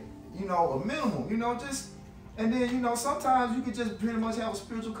 But, you know, a minimum, you know, just, and then, you know, sometimes you could just pretty much have a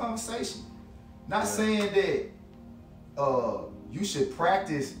spiritual conversation. Not saying that you should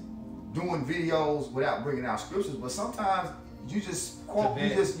practice doing videos without bringing out scriptures, but sometimes you just quote,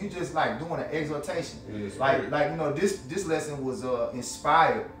 you just like doing an exhortation. Like you know, this lesson was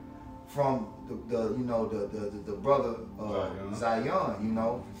inspired from the brother Zion, you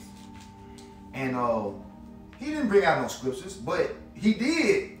know, and he didn't bring out no scriptures, but he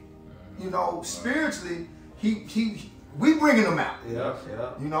did, you know, spiritually we bringing them out. Yeah.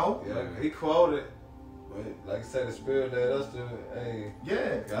 You know. Yeah. He quoted. Like I said, the Spirit led us to, hey.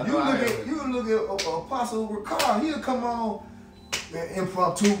 Yeah. You look at Apostle Ricard. He'll come on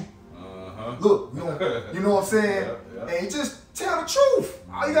impromptu. Look, you know what I'm saying? And just tell the truth.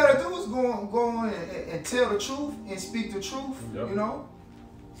 All you gotta do is go on and tell the truth and speak the truth. You know,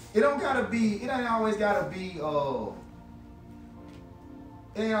 it ain't always gotta be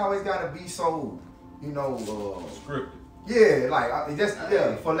so, you know, scripted. Yeah, like just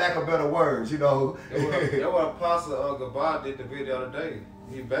for lack of better words, you know. That's what Apostle Gabar did the video today.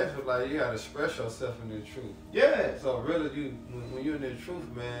 He basically like, you gotta express yourself in the truth. Yeah. So really, when you're in the truth,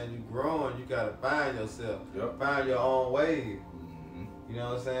 man, you growing. You gotta find yourself. Find your own wave. You know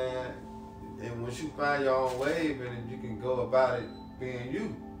what I'm saying? And once you find your own wave, and you can go about it being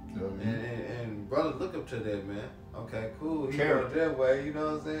you. And brothers look up to that, man. Okay, cool. He went that way. You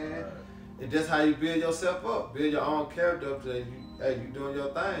know what I'm saying? Right. And that's how you build yourself up. Build your own character up to that. You doing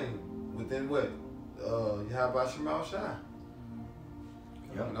your thing within what? How about Shemal Shai?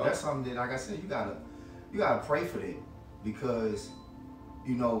 Yep. You know? That's something that, like I said, you gotta pray for that, because,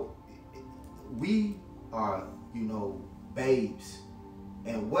 you know, we are, you know, babes,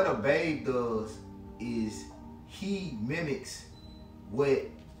 and what a babe does is he mimics what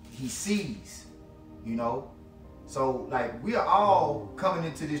he sees, you know. So, like, we are all coming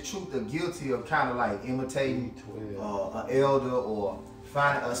into this truth of guilty of kind of like imitating an elder or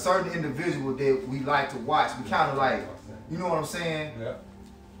find a certain individual that we like to watch. We kind of like, you know what I'm saying? Yeah.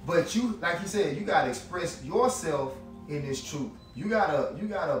 But you, like he said, you gotta express yourself in this truth. You gotta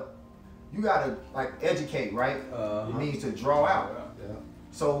like educate, right? It means to draw out. Yeah.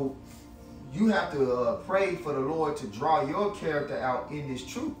 So you have to pray for the Lord to draw your character out in this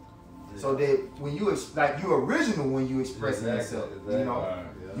truth. So that when you you're original when you expressing yourself, you know,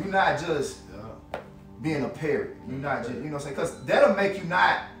 you're not just being a parrot. You're not just, you know what I'm saying? Because that'll make you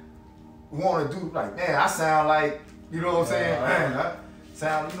not want to do like, man, I sound like, you know what I'm saying? Man, I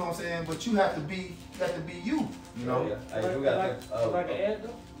sound, you know what I'm saying? But you have to be you, you know. Like an ad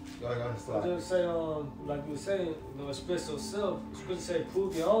though. I just say, like you were saying, you know, express yourself. Scripture say,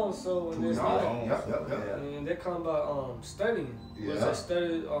 prove your own soul in this life. And that come by studying. They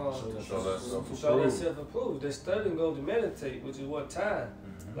study to show themselves approved. They study and go to meditate, which is what time.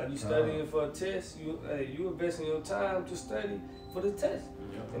 Like you studying for a test, you investing your time to study for the test.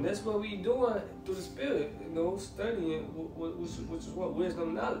 And that's what we doing through the Spirit, you know, studying, which is what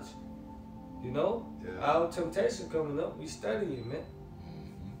wisdom, knowledge. You know, our temptation coming up, we studying, man.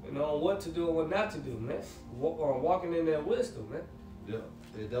 You know, what to do and what not to do, man. Walking in that wisdom, man. Yeah,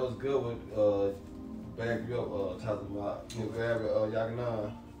 that was good with back you up talking about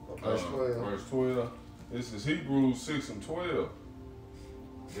Yachanan, verse 12. Verse 12. This is Hebrews 6:12.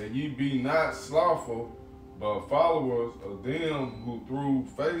 That ye be not slothful, but followers of them who through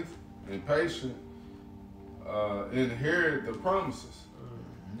faith and patience inherit the promises.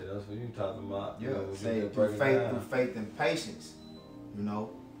 Yeah, that's what you talking about. Yeah, say through faith and patience. You know.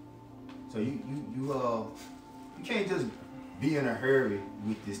 So you can't just be in a hurry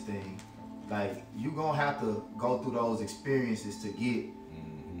with this thing. Like, you gonna have to go through those experiences to get,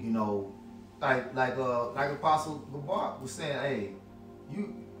 you know, like Apostle Gabar was saying, hey,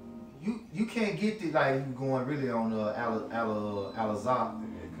 you can't get it like you going really on Al-Azhar.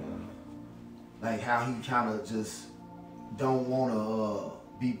 Like how he kind of just don't want to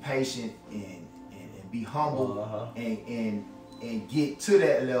be patient and be humble and get to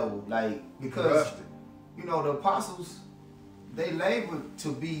that level, like, because you know the apostles, they labor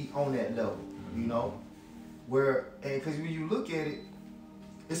to be on that level, you know, where, and because when you look at it,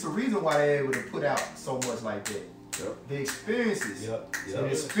 it's a reason why they're able to put out so much like that. Yep. The experiences, Yep.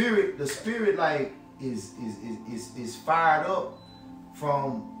 and the spirit like is fired up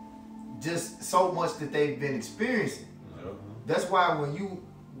from just so much that they've been experiencing. Yep. That's why when you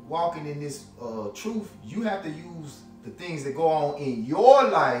walking in this truth, you have to use the things that go on in your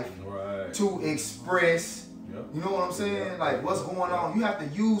life Right. to express. Yep. You know what I'm saying? Like what's going on. You have to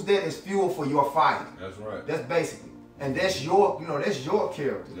use that as fuel for your fire. That's right. That's basically. And that's your, you know, that's your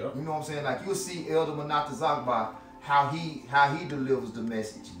character. Yep. You know what I'm saying? Like you'll see Elder Manata Zagba, how he delivers the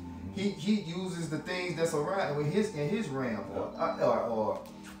message. He uses the things that's around in his realm, or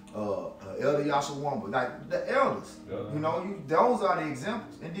Elder Yashawamba, like the elders. Yep. You know, those are the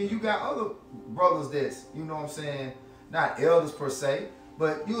examples. And then you got other brothers that's, you know what I'm saying, not elders per se,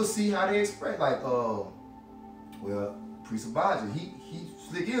 but you'll see how they express. Like well, Priest Abaja, he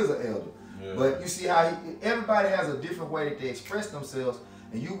slick is an elder. Yeah. But you see how everybody has a different way that they express themselves,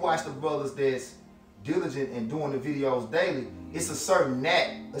 and you watch the brothers that's diligent and doing the videos daily. It's a certain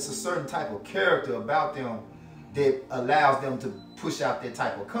it's a certain type of character about them that allows them to push out that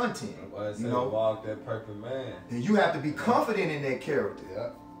type of content. You know, walk that perfect man. And you have to be confident in that character. Yeah.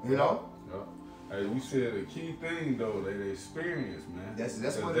 You know. Yeah. Hey, we said the key thing though, they experience, man.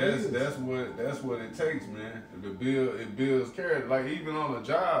 That's what it is. That's what it takes, man. It builds character. Like even on a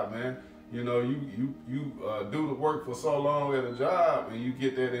job, man. You know, you do the work for so long at a job, and you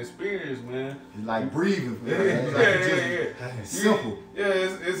get that experience, man. It's like breathing. Yeah. Simple.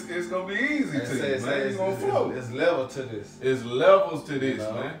 It's gonna be easy to you, man. It's gonna flow. It's level to this. It's levels to this, You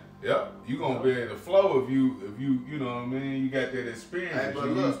know? man. Yep. You gonna be able to flow if you know what I mean. You got that experience. Hey, but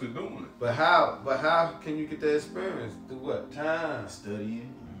You're look, used to doing it. But how can you get that experience? Through what? Time.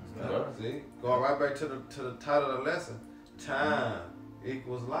 Studying. See, going right back to the title of the lesson. Time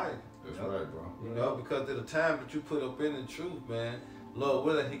equals life. That's right, bro. You know, because of the time that you put up in the truth, man, Lord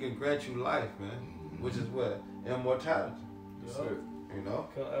willing, He can grant you life, man, which is what? Immortality. That's it. You know?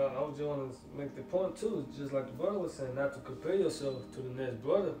 I was just want to make the point too, just like the brother was saying, not to compare yourself to the next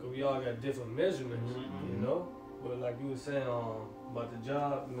brother, because we all got different measurements, you know? But like you were saying about the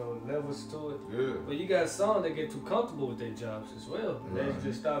job, you know, levels to it. Yeah. But you got some that get too comfortable with their jobs as well. Right. They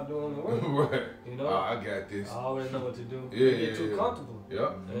just stop doing the work. Right. You know? I got this. I already know what to do. Yeah, They get too comfortable.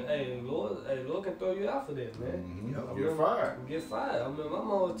 Yep. And hey, Lord can throw you out for that, man. Mm-hmm. I Get remember- fired. Get fired. I remember my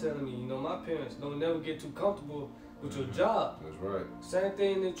mom was telling me, you know, my parents don't never get too comfortable with your job. That's right. Same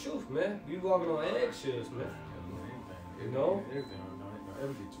thing in the truth, man. You walking on eggshells, man. You know?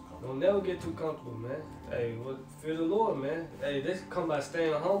 Don't never get too comfortable, man. Hey, fear the Lord, man. Hey, this come by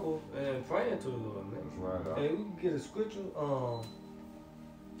staying humble and praying to the Lord, man. That's right. Hey, we can get a scripture.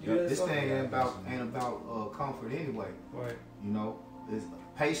 This thing ain't about comfort anyway. Right. You know, it's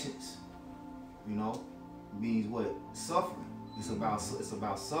patience. You know, means what? Suffering. It's about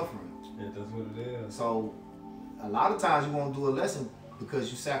suffering. Yeah, that's what it is. So a lot of times you won't do a lesson because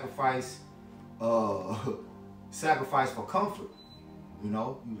you sacrifice for comfort. You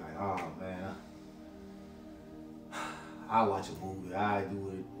know, you like, oh man, I watch a movie. I do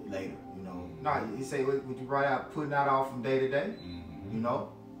it later. You know, nah, you say what you brought out, putting that off from day to day. Mm-hmm. You know,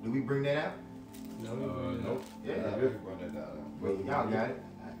 did we bring that out? No, Nope. Yeah, Run that down. well, y'all got it.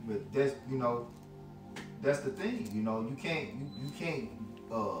 But that's, you know, that's the thing. You know, you can't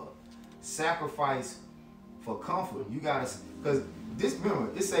sacrifice for comfort. You gotta, because this,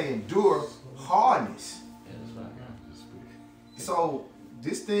 remember, it say endure hardness. So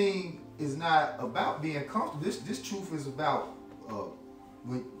this thing is not about being comfortable. This truth is about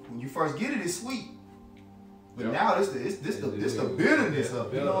when you first get it, it's sweet. But now this the bitterness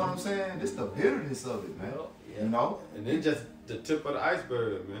of it. You know what I'm saying? This the bitterness of it, man. Yeah. You know? And then just the tip of the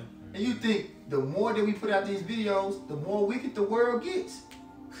iceberg, man. And you think the more that we put out these videos, the more wicked the world gets.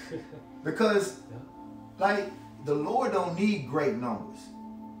 Because like the Lord don't need great numbers.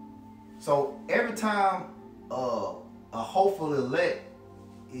 So every time a hopeful elect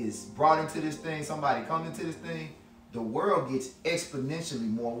is brought into this thing, somebody comes into this thing, the world gets exponentially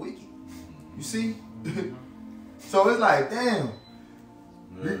more wicked. You see? So it's like, damn.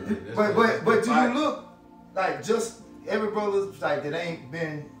 But do you look like just every brother like that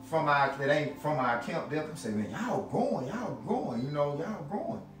ain't from our camp, they'll say, man, y'all growing, you know, y'all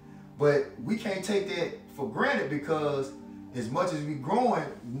growing. But we can't take that for granted because as much as we growing,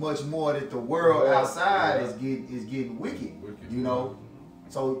 much more that the world outside is getting wicked. You know?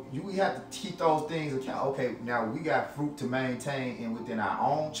 So we have to keep those things account. Okay, now we got fruit to maintain and within our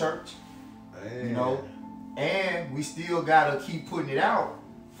own church. Man. You know? And we still gotta keep putting it out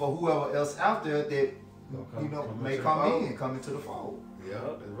for whoever else out there that may come into the fold. Yeah,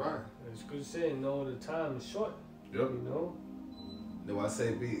 that's right. It's good saying, no, the time is short. Yep. You know? Do I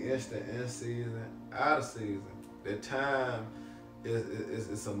say be instant in season, out of season? The time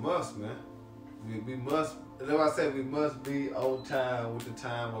is a must, man. We must. That's why I say we must be on time with the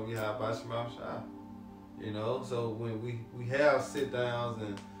time of Yahweh Shema Shai. You know, so when we have sit downs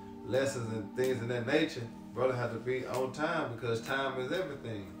and lessons and things of that nature, brother have to be on time because time is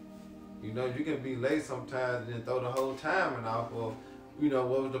everything. You know, you can be late sometimes and then throw the whole timing off of, you know,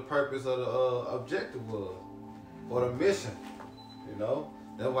 what was the purpose of the objective was or the mission. You know,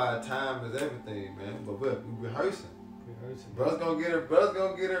 that's why time is everything, man. But we're rehearsing. Brother's gonna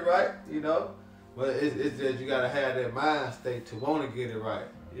get it right, you know. But it's just you gotta have that mind state to wanna get it right.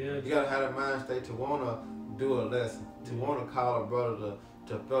 Yeah. You gotta have that mind state to wanna do a lesson, to wanna call a brother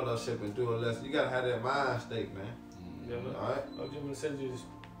to fellowship and do a lesson. You gotta have that mind state, man. Yeah. Alright? I was just gonna say, just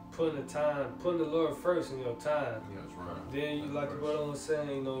putting the Lord first in your time. That's right. Then you, like the brother was saying,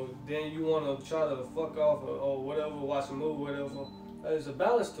 you know, then you wanna try to fuck off or whatever, watch a movie, whatever. There's a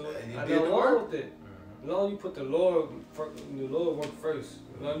balance to it. And you I did don't the wrong work. with it. As long as you put the Lord work first.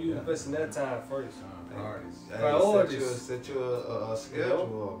 As long as you invest in that time first. Priorities. Hey, Priorities. set you a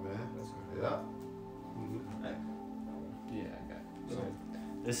schedule, man. Yeah. Yeah, I got it. So,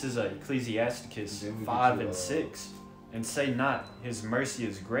 this is Ecclesiasticus Then we 5 get to, and 6. And say not, his mercy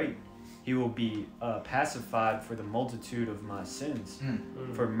is great. He will be pacified for the multitude of my sins.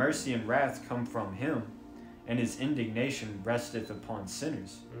 For mercy and wrath come from him, and his indignation resteth upon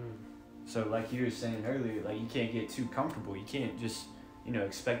sinners. So like you were saying earlier, like you can't get too comfortable. You can't just, you know,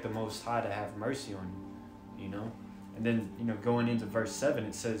 expect the Most High to have mercy on you, you know? And then, you know, going into verse 7,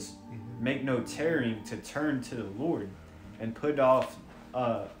 it says, make no tarrying to turn to the Lord, and put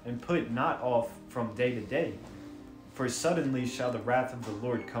not off from day to day. For suddenly shall the wrath of the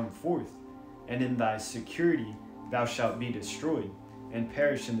Lord come forth, and in thy security thou shalt be destroyed, and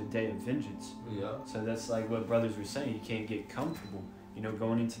perish in the day of vengeance. Yeah. So that's like what brothers were saying. You can't get comfortable, you know,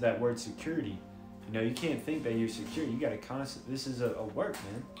 going into that word security. You know, you can't think that you're secure. You got to this is a work,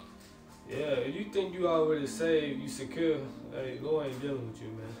 man. Yeah, if you think you already saved, you secure, hey, Lord ain't dealing with you,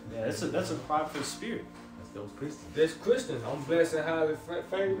 man. Yeah, that's a prideful spirit. That's those Christians. That's Christian. I'm blessed and highly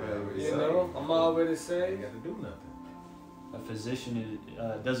favored. You know, I'm already They saved. got to do nothing. A physician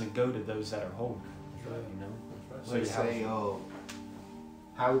doesn't go to those that are whole. That's right. You know. So you say,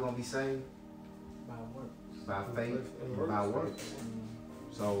 how we gonna be saved? By works. By faith and by works.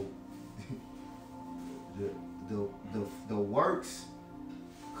 So the works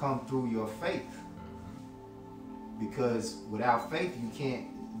come through your faith. Because without faith you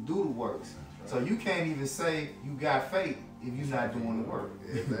can't do the works. So you can't even say you got faith if you're not doing the work.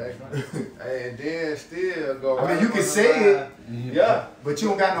 Exactly. Hey, and then still go. I mean, right you can on say the it, line. Yeah. but you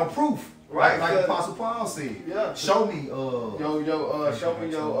don't got no proof. Right. Like Apostle Paul said. Yeah. Show me Show me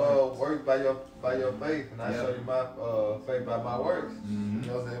your work by your faith, and I show you my faith by my works. You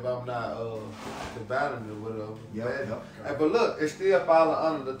know what I'm saying? If I'm not debating or whatever. Yep. Hey, but look, it still falling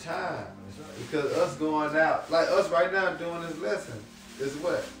under the time. Because us going out, like us right now doing this lesson, is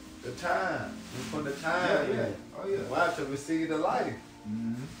what? The time. We put the time in. Oh yeah. Why? To receive the life.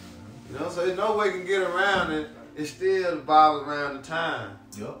 You know, so there's no way you can get around it. It still revolves around the time.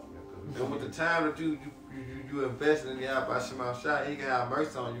 Yep. And with the time that you invest in the Yahweh Shema Shai, he can have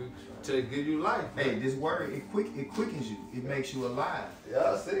mercy on you to give you life. Hey, this word it quickens you. It makes you alive.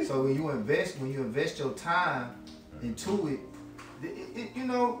 Yeah, see. So when you invest your time into it, you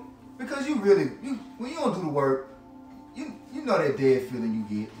know, because when you don't do the work, you know that dead feeling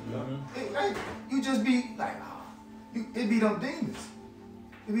you get. You just be like, it be them demons.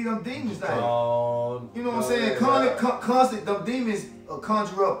 It be them demons like, you know what I'm saying? Constant, them demons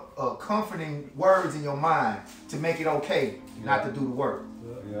conjure up comforting words in your mind to make it okay not to do the work.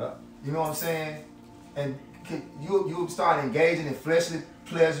 Yeah. You know what I'm saying? And you start engaging in fleshly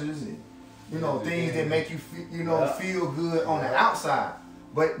pleasures and things that make you feel good on the outside.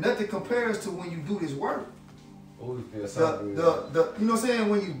 But nothing compares to when you do this work. Oh, you feel so good. You know what I'm saying?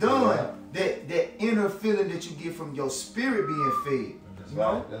 When you're done, that inner feeling that you get from your spirit being fed.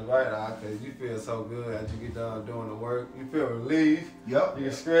 That's right, because you feel so good after you get done doing the work. You feel relief. Yep. You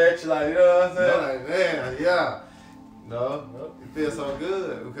can stretch, like, you know what I'm saying? Like, man, yeah. No, you feel so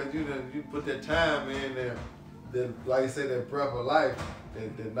good because you put that time in there, like you said, that breath of life,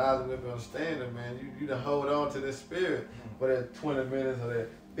 that knowledge of understanding, man. You done hold on to this spirit for that 20 minutes or that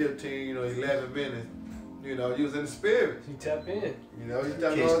 15, 11 minutes. You know, you was in the spirit. You tap in. You know, you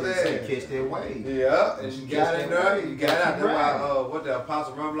tap on that. Catch that wave. Yeah, and you got in there. You got out there Right. while what the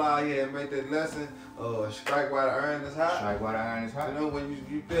Apostle Rumble he had made that lesson. Strike while the iron is hot. Strike while the iron is hot. You know, when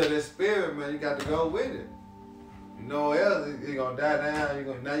you feel that spirit, man, you got to go with it. You know, else you're gonna die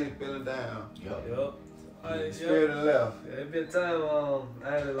down. Now you're feeling down. Yup. The spirit and left. Yeah, it been time.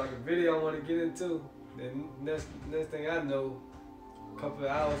 I had like a video I want to get into. Then next thing I know, couple of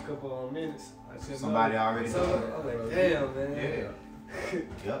hours, couple of minutes. I should Somebody know. already So done it. I'm like, damn, man. Yeah.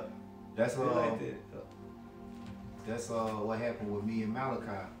 Yep. That's They like that. that's what happened with me and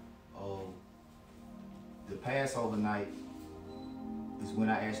Malachi. The Passover night is when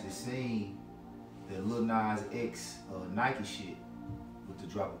I actually seen the Lil Nas X Nike shit with the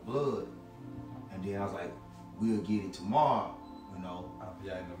drop of blood, and then I was like, we'll get it tomorrow, you know.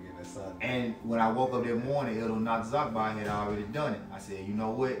 Yeah, I know getting that sun. And when I woke up that morning, Edo Nakzakbar had already done it. I said, you know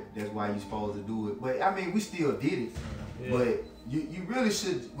what? That's why you're supposed to do it. But I mean, we still did it. Yeah. But you really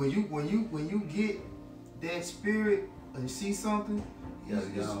should, when you get that spirit and see something,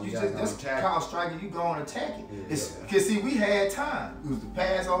 that's called striking. You go and attack it. Yeah, It's because see, we had time. It was the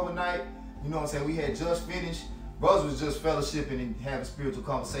Passover night. You know what I'm saying? We had just finished. Brothers was just fellowshipping and having spiritual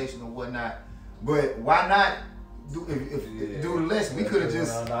conversation and whatnot. But why not do do the lesson? We could have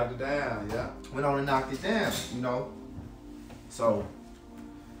just knocked it down. Yeah. went on and knocked it down. You know. So,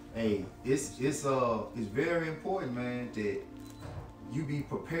 hey, it's very important, man, that you be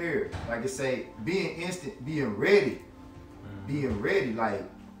prepared. Like I say, being instant, being ready. Being ready, like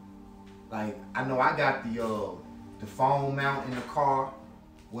I know I got the phone mount in the car,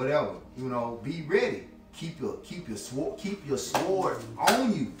 whatever. You know, be ready. Keep your sword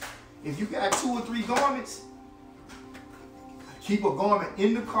on you. If you got 2 or 3 garments, keep a garment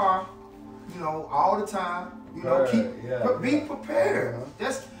in the car. You know, all the time. You know, be prepared.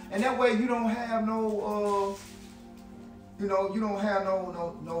 And that way you don't have no you don't have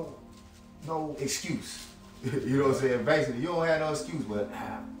no excuse. You know what I'm saying? Basically, you don't have no excuse, but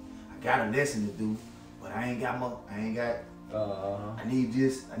I got a lesson to do, but I need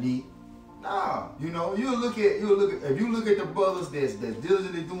this, nah, you know, if you look at the brothers that's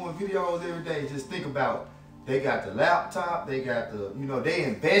diligently doing videos every day, just think about, they got the laptop, they got the, you know, they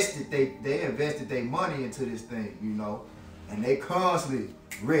invested their money into this thing, you know, and they constantly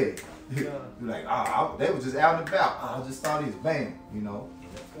ready. You're like, they were just out and about. I just saw this, bam, you know.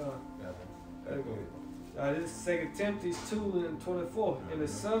 This is 2 Timothy 2:24. And the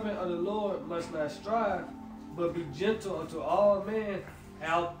servant of the Lord must not strive, but be gentle unto all men,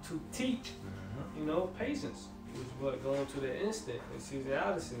 out to teach. You know, patience, which is what going to the instant. And Susan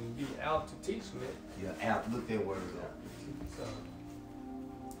Allison, be out to teach, man. Yeah, out. Look that word up. So,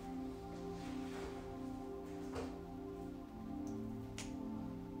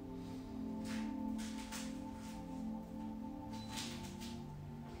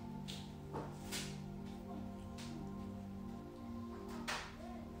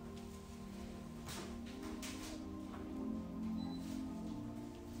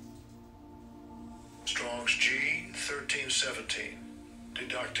 Strong's G 1317.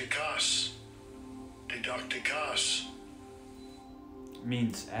 Didactikos.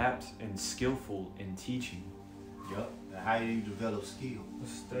 Means apt and skillful in teaching. Yup. How do you develop skill?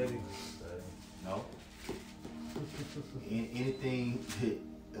 steady. No. Anything that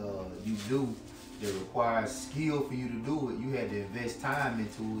you do that requires skill for you to do it, you had to invest time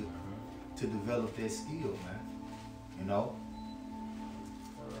into it to develop that skill, man. You know?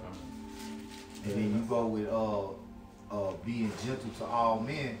 And then you go with being gentle to all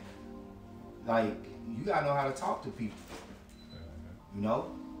men. Like, you gotta know how to talk to people. You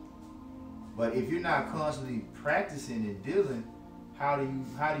know? But if you're not constantly practicing and dealing, how do you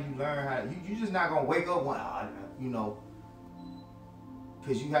learn how you just not gonna wake up one, you know,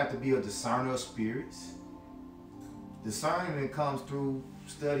 because you have to be a discerner of spirits. Discernment comes through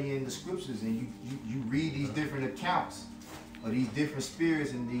studying the scriptures, and you read these different accounts of these different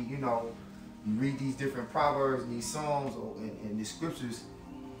spirits, and you read these different proverbs and these psalms and the scriptures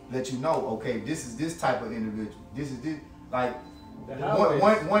let you know, okay, this is this type of individual. This is this, like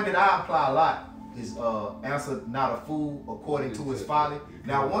one that I apply a lot is answer not a fool according to his folly.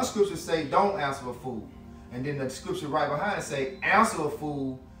 Now one scripture say don't answer a fool, and then the scripture right behind it say answer a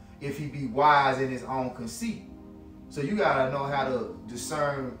fool if he be wise in his own conceit. So you gotta know how to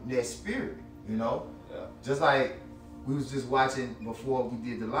discern that spirit, you know. Yeah. Just like we was just watching before we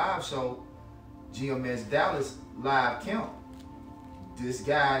did the live show, GMS Dallas live camp. This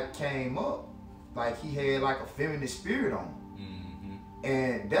guy came up like he had like a feminine spirit on him.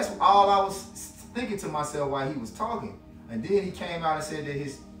 And that's all I was thinking to myself while he was talking. And then he came out and said that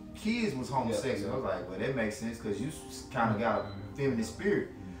his kids was homosexual. I was like, well, that makes sense because you kind of got a feminine spirit.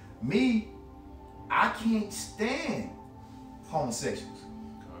 Me, I can't stand homosexuals.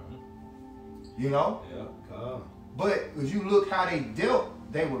 You know? Yeah. But if you look how they dealt,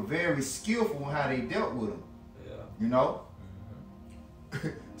 they were very skillful in how they dealt with them. Yeah. You know?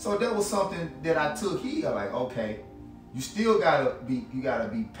 So that was something that I took heed of, like, okay, you still gotta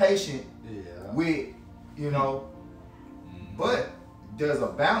be patient with, you know, but there's a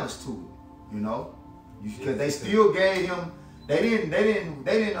balance to it, you know? Because they still gave him, they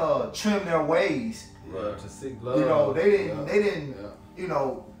didn't trim their ways. Right. To seek love. You know, they didn't, you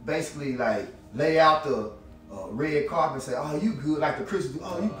know, basically like lay out the red carpet and say, oh, you good, like the Christians do,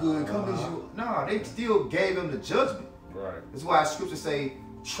 oh, you good, come as you. No, they still gave him the judgment. Right. That's why scriptures say,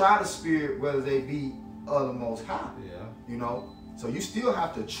 try the spirit whether they be of the Most High. Yeah. You know, so you still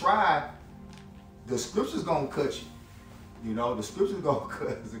have to try. The scriptures gonna cut you. You know, the scriptures gonna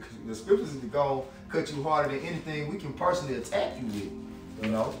cut. The scriptures is gonna cut you harder than anything we can personally attack you with.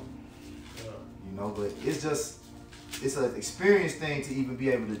 You know. You know, but it's an experience thing to even be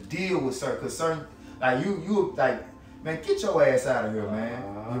able to deal with certain, like you like, man, get your ass out of here, man.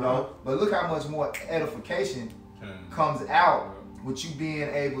 You know. But look how much more edification comes out with you being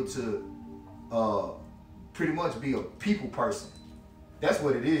able to pretty much be a people person. That's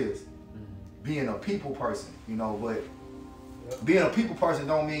what it is. Being a people person, you know, but being a people person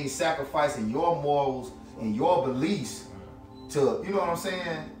don't mean sacrificing your morals and your beliefs to, you know what I'm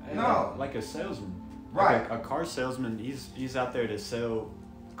saying? No. Like a salesman. Right. Like a car salesman, he's out there to sell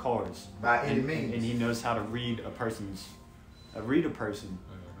cars. By any means. And he knows how to read a person.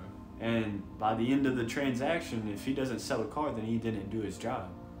 And by the end of the transaction, if he doesn't sell a car, then he didn't do his job.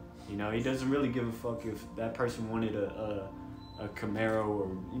 You know, he doesn't really give a fuck if that person wanted a Camaro or,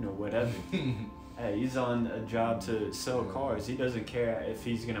 you know, whatever. Hey, he's on a job to sell cars. He doesn't care if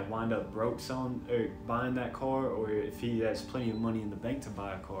he's gonna wind up broke selling or buying that car, or if he has plenty of money in the bank to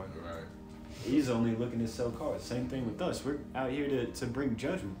buy a car. Right. He's only looking to sell cars. Same thing with us. We're out here to bring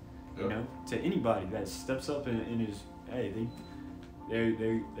judgment, you know, to anybody that steps up and is, hey,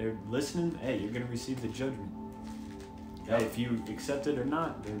 they're listening. Hey, you're gonna receive the judgment. Hey, if you accept it or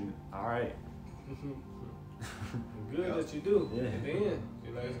not, then all right. Good that you do. Yeah. At the end,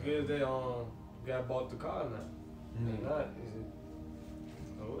 you know, it's good they got bought the car now. If not, is it?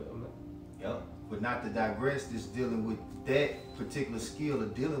 Oh well, man. Yep. But not to digress, just dealing with that particular skill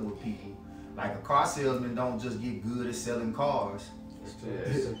of dealing with people. Like a car salesman don't just get good at selling cars.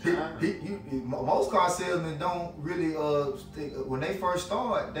 Most car salesmen don't really when they first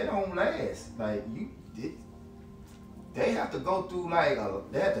start, they don't last. Like they have to go through like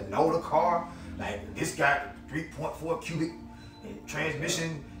they have to know the car. Like this got 3.4 cubic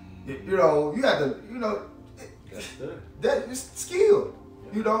transmission. You know, you have to, you know, that is skill.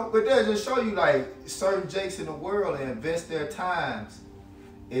 You know, but they just show you like certain jakes in the world and invest their times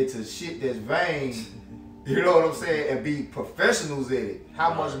into shit that's vain. You know what I'm saying? And be professionals at it.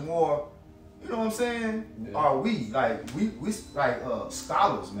 How much more, you know what I'm saying? Are we like we like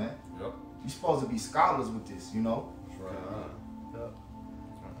scholars, man? Yep. You supposed to be scholars with this, you know? That's right. Yep.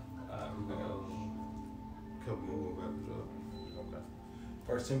 We'll wrap it up. Okay.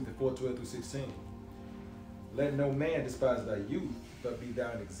 1 Timothy 4:12-16. Let no man despise thy youth, but be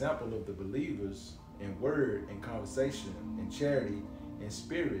thou an example of the believers in word, in conversation, in charity, in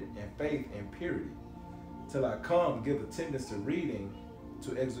spirit, in faith, and purity. Till I come, give attendance to reading,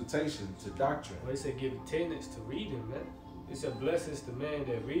 to exhortation, to doctrine. Well, he said give attendance to reading, man. He said blessings to man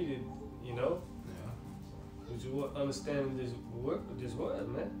that read it, you know. Yeah. But you understand this word,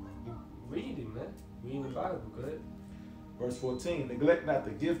 man. You read it, man. Reading the Bible. Go ahead. Verse 14. Neglect not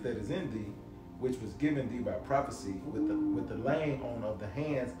the gift that is in thee, which was given thee by prophecy, with the laying on of the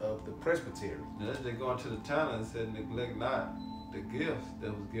hands of the presbytery. Now they go into the talent and said, neglect not the gift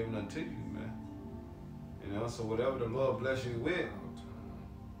that was given unto you, man. You know, so whatever the Lord bless you with,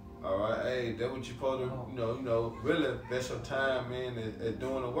 all right, hey, that's what you're supposed to, you know, really invest your time in at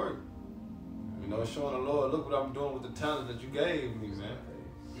doing the work. You know, showing the Lord, look what I'm doing with the talent that you gave me, man.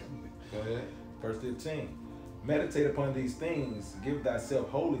 Go ahead. Verse 15. Meditate upon these things, give thyself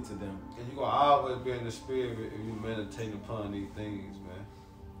wholly to them. And you're going to always be in the spirit if you meditate upon these things, man.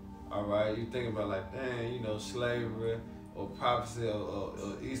 All right, you think about like, dang, you know, slavery or prophecy or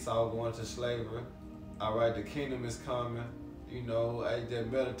Esau going to slavery. All right, the kingdom is coming. You know, I just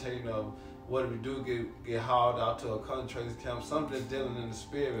meditating on what if we do get hauled out to a concentration camp, something dealing in the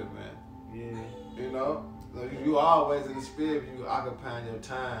spirit, man. Yeah. You know, so you always in the spirit, you occupying your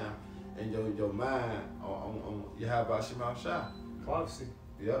time and your mind on Yahweh Shema Shah. Prophecy.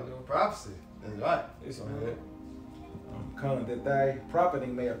 Yep, prophecy. That's right. It's Go good. ahead. That thy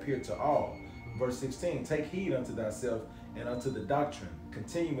profiting may appear to all. Verse 16, take heed unto thyself and unto the doctrine,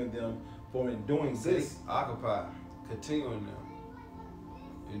 continuing them, for in doing this, occupy, continuing them.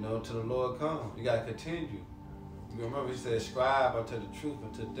 You know, till the Lord come. You gotta continue. You remember he said, strive unto the truth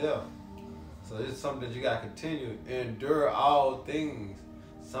unto death. So it's something that you gotta continue. Endure all things.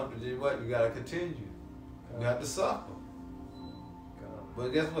 Something that you gotta continue. You have to suffer. But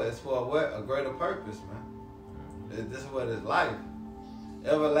guess what? It's for what? A greater purpose, man. This is what it's life.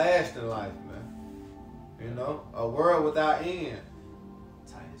 Everlasting life, man. You know? A world without end.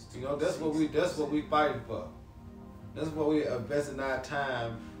 You know, that's what we fighting for. That's what we investing our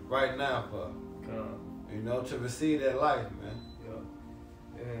time right now for. You know, to receive that life, man.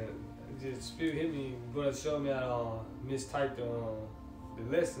 Yeah. And just Spirit hit me, brother showed me I mistyped the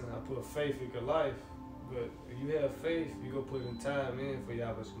lesson. I put faith equal life. But if you have faith, you go put in time in for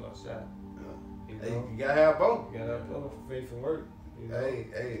Yahweh Shemashai. Yeah. You know? Hey, you gotta have both. You gotta have both, faith and work. You know?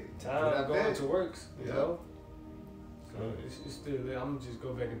 Hey. Time going to works, you Yeah. know? So it's still there. I'm gonna just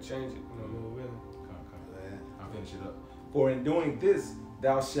go back and change it, you know, Lord willing. I'll finish it up. For in doing this,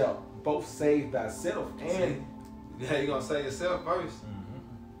 thou shalt both save thyself and... Yeah, you're gonna save yourself first.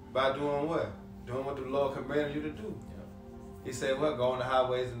 By doing what? Doing what the Lord commanded you to do. He said, what? Go on the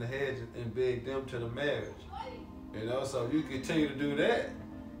highways and the hedges and beg them to the marriage. You know, so if you continue to do that,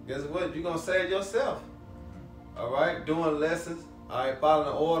 guess what? You're going to save yourself. All right? Doing lessons, all right, following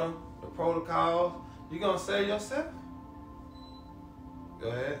the order, the protocols, you're going to save yourself. Go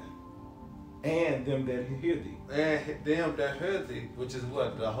ahead. And them that hear thee. And them that hear thee, which is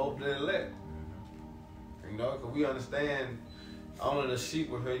what? The hope of the elect. You know, because we understand only the sheep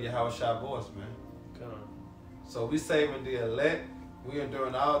will hear Yahweh's voice, man. So we saving the elect. We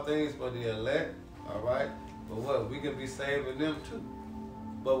enduring all things for the elect. All right. But what? We can be saving them too.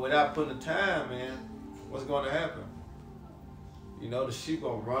 But without putting the time in, what's going to happen? You know, the sheep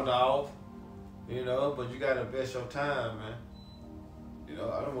gonna run off. You know, but you gotta invest your time, man. You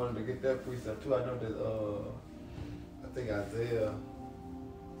know, I don't want to get that precept too. I know that I think Isaiah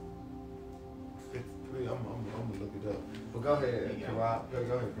 53. I'm gonna look it up. But go ahead, Karab. Go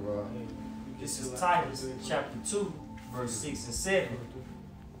ahead, Karab. This is Titus chapter 2, verse 6 and 7.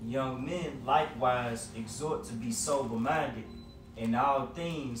 Young men likewise exhort to be sober-minded, in all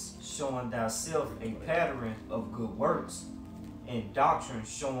things showing thyself a pattern of good works, and doctrine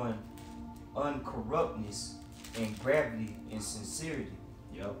showing uncorruptness, and gravity and sincerity.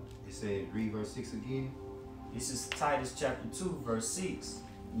 Yep. It said, read verse 6 again. This is Titus chapter 2, verse 6.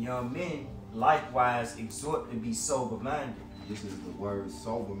 Young men likewise exhort to be sober-minded. This is the word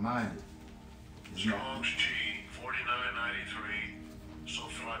sober-minded. Strong's G 4993.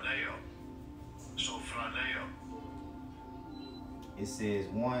 Sophroneo. It says,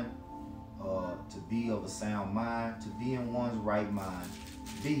 one, to be of a sound mind, to be in one's right mind.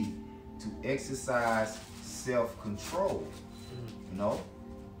 B, to exercise self-control. You know?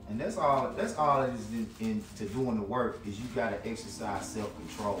 And that's all it is into doing the work, is you gotta exercise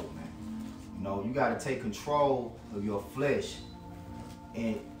self-control, man. You know, you gotta take control of your flesh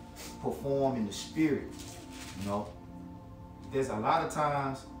and perform in the spirit. You know, there's a lot of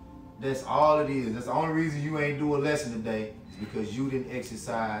times that's all it is. That's the only reason you ain't do a lesson today, is because you didn't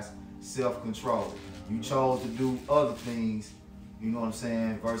exercise self-control. You chose to do other things, you know what I'm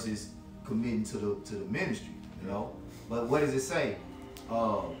saying, versus committing to the ministry, you know. But what does it say?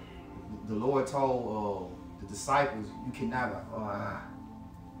 The Lord told the disciples, you cannot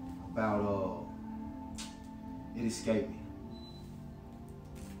about it escaped me.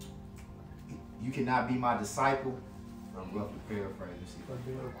 You cannot be my disciple. I'm roughly paraphrasing.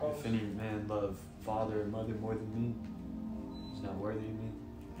 If any man love father or mother more than me, he's not worthy of me.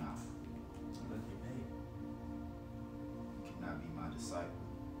 No. You cannot be my disciple.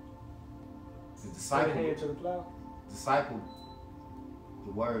 The disciple. Hand to the plow. Disciple.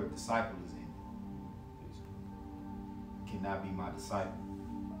 The word disciple is in it. You cannot be my disciple.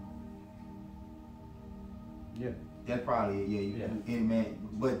 Yeah. That's probably any man.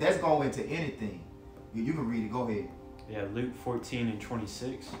 But that's going into anything. You can read it. Go ahead. Yeah, Luke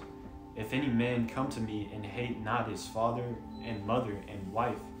 14:26. If any man come to me and hate not his father and mother and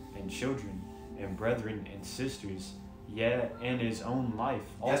wife and children and brethren and sisters, yeah, and his own life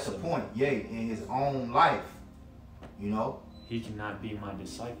also. That's the point. Yea, in his own life. You know? He cannot be my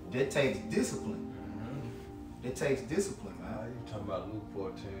disciple. That takes discipline. That takes discipline, man. You talking about Luke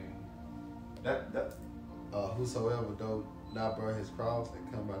 14. Whosoever though not bear his cross and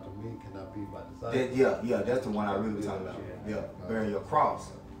come after me cannot be my disciple. Yeah, that's the one I really was talking about. Yeah, bear your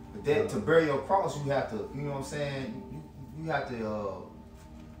cross. But that, to bear your cross, you have to, you know what I'm saying? You have to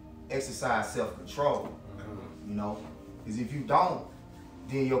exercise self-control. You know, Because if you don't,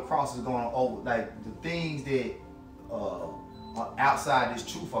 then your cross is going to over, like the things that are outside this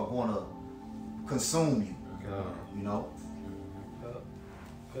truth are going to consume you. You know?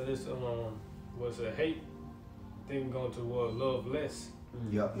 Because it's, what's a hate thing going toward love less.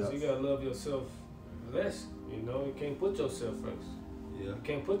 Yep, So you got to love yourself less, you know? You can't put yourself first. Yeah. You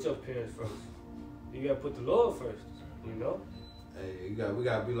can't put your parents first. You got to put the Lord first, you know? Hey, we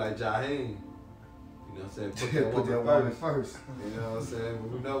gotta be like Jaheim. You know what I'm saying? Put that woman first. You know what I'm saying?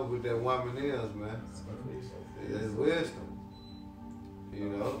 We know what that woman is, man. It's wisdom. You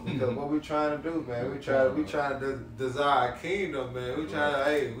know? Because what we trying to do, man, we trying to desire a kingdom, man. We trying to,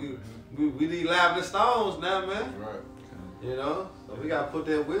 hey, we need lively stones now, man. Right. You know? So we gotta put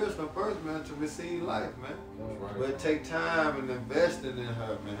that wisdom first, man, to receive life, man. Right. But take time and investing in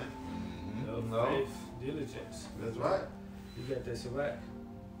her, man. Love, No. faith, diligence. That's right. You got that Sirach.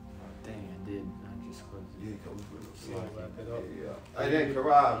 Dang, I did. I just closed it. Yeah, come through. Yeah, wrap it up. Yeah. Hey, then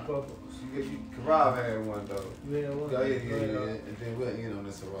Karab. Bubbles. Karab had one, though. You had one? Go ahead, Go ahead. and then we'll end on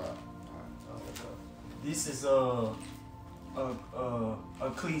this Karab. This is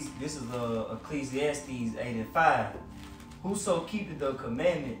Ecclesiastes 8:5. Whoso keepeth the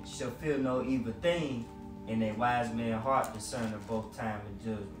commandment shall fear no evil thing, and a wise man's heart discerneth both time and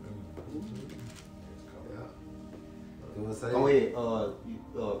judgment. Yeah. Go ahead.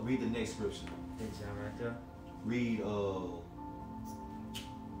 Read the next scripture. That John right there. Read.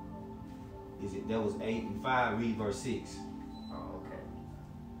 That was 8 and 5. Read verse 6. Oh, okay.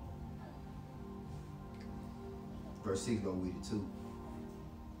 Verse 6 gonna read it too.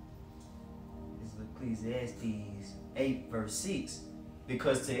 This is Ecclesiastes 8 verse 6.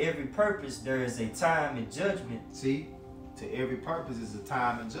 Because to every purpose there is a time and judgment. See, to every purpose is a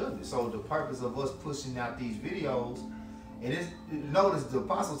time and judgment. So the purpose of us pushing out these videos, and notice the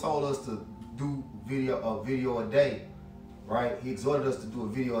apostle told us to do a video a day, right? He exhorted us to do a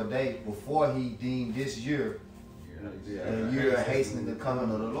video a day before he deemed this year a year hastening the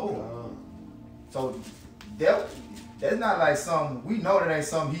coming of the Lord. So that's not like something, we know that ain't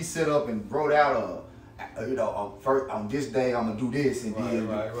something he set up and wrote out on this day I'm gonna do this and then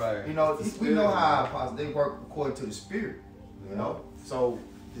Right. you know, we know how apostles, they work according to the spirit, you know. So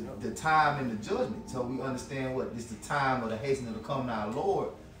the time and the judgment. So we understand what it's the time of the hastening of the coming of our Lord.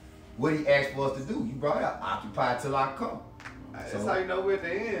 What he asked for us to do. You brought out occupy till I come. That's how you know we're at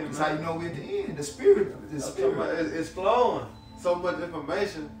the end. That's man. how you know we're at the end. The spirit. It's flowing. So much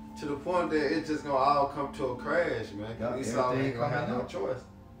information to the point that it's just gonna all come to a crash, man. Yep, Esau ain't gonna have no coming choice.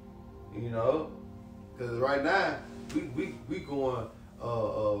 You know? Cause right now, we going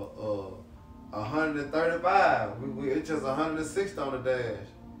 135. It's just 160 on the dash.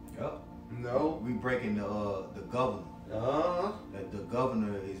 Yep. No. We breaking the governor. That the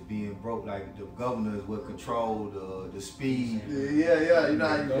governor is being broke. Like the governor is what controlled the speed. Yeah. You know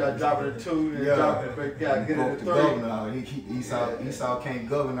how you got drop it to 2 and drop it back out, get it broke to the 3. governor. Esau can't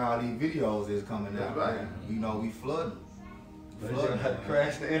govern all these videos that's coming out. Right. You know, we flooding. But you had to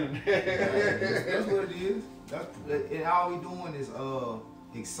crash the internet. That's what it is. And all we doing is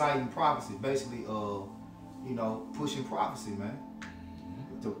exciting prophecy. Basically, pushing prophecy, man.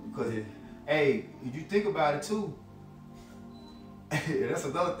 Because hey, if you think about it too, that's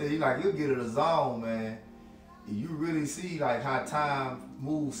another thing. You'll get in a zone, man. And you really see like how time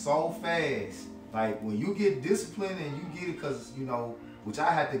moves so fast. Like when you get disciplined and you get it, because which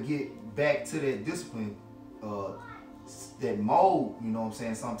I had to get back to that discipline, that mode. You know what I'm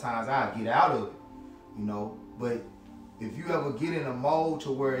saying? Sometimes I get out of it, But if you ever get in a mode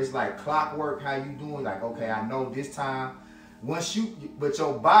to where it's like clockwork, how you doing? Like, okay, I know this time. But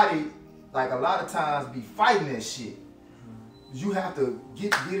your body, like a lot of times, be fighting that shit. You have to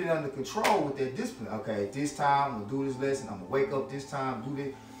get it under control with that discipline. Okay, at this time, I'm gonna do this lesson. I'm gonna wake up this time, do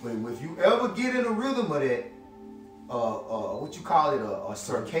this. But if you ever get in a rhythm of that, what you call it, a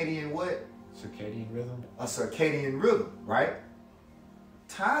circadian what? Circadian rhythm? A circadian rhythm, right?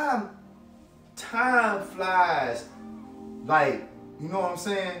 Time flies, like, you know what I'm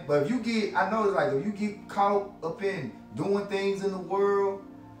saying? But if you get caught up in doing things in the world,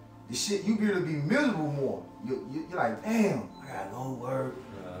 the shit, you get to be miserable more. You're like, damn, I gotta go to work.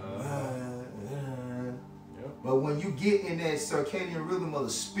 But when you get in that circadian rhythm of the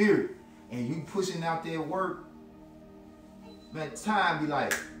spirit and you pushing out that work, man, time be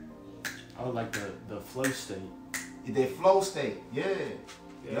like, I would like the flow state. That flow state, yeah.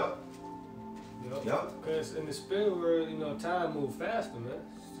 Yep. Because in the spirit world, time moves faster, man.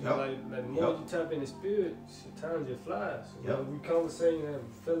 Yep. Like the more you tap in the spirit, time just flies. We conversating and have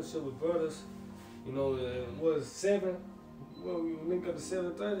fellowship with brothers. It was 7. Well, we link up to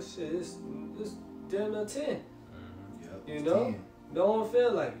 7:30. Shit, it's damn near 10. Yep. You know? 10. Don't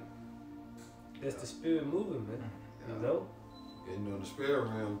feel like it. That's the spirit moving, man. You know? And in the spirit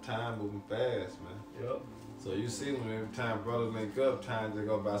realm, time moving fast, man. Yep. So you see when every time brothers link up, time just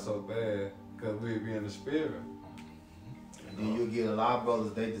go by so bad because we be in the spirit. And then you'll get a lot of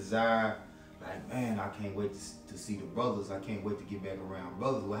brothers, they desire, like, man, I can't wait to see the brothers. I can't wait to get back around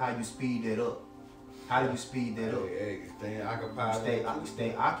brothers. Well, how you speed that up? How do you speed that up? Hey, stay occupied.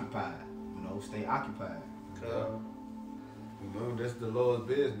 Stay occupied. You know, stay occupied. Yeah. Remember, that's the Lord's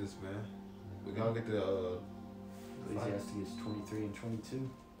business, man. We're gonna get the Ecclesiastes 23 and 22.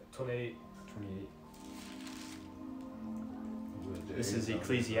 28. 28. This is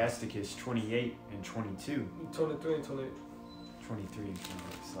Ecclesiasticus 28 and 22. 23 and 28. 23 and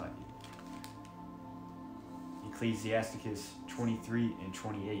 28, slightly. Ecclesiasticus 23 and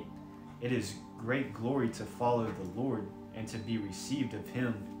 28. It is great glory to follow the Lord, and to be received of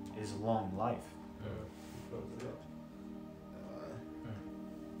him is long life.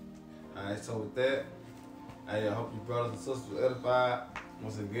 Alright, so with that, I hope you brothers and sisters were edified.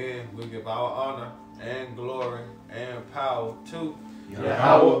 Once again, we give our honor and glory and power to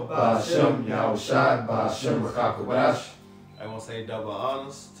Yahweh, Ba'ashem, Yahushai, Ba'ashem, Rakakawadash. I want to say double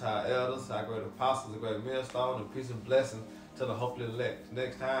honors to our elders, our great apostles, the great millstone, and peace and blessing to the hopefully elect.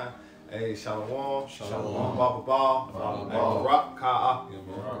 Next time, hey, Shalom, Shalom. Baba Ball, Baba and Ball. Rock Ka'akim.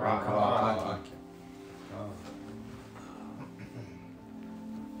 Rakakawadash.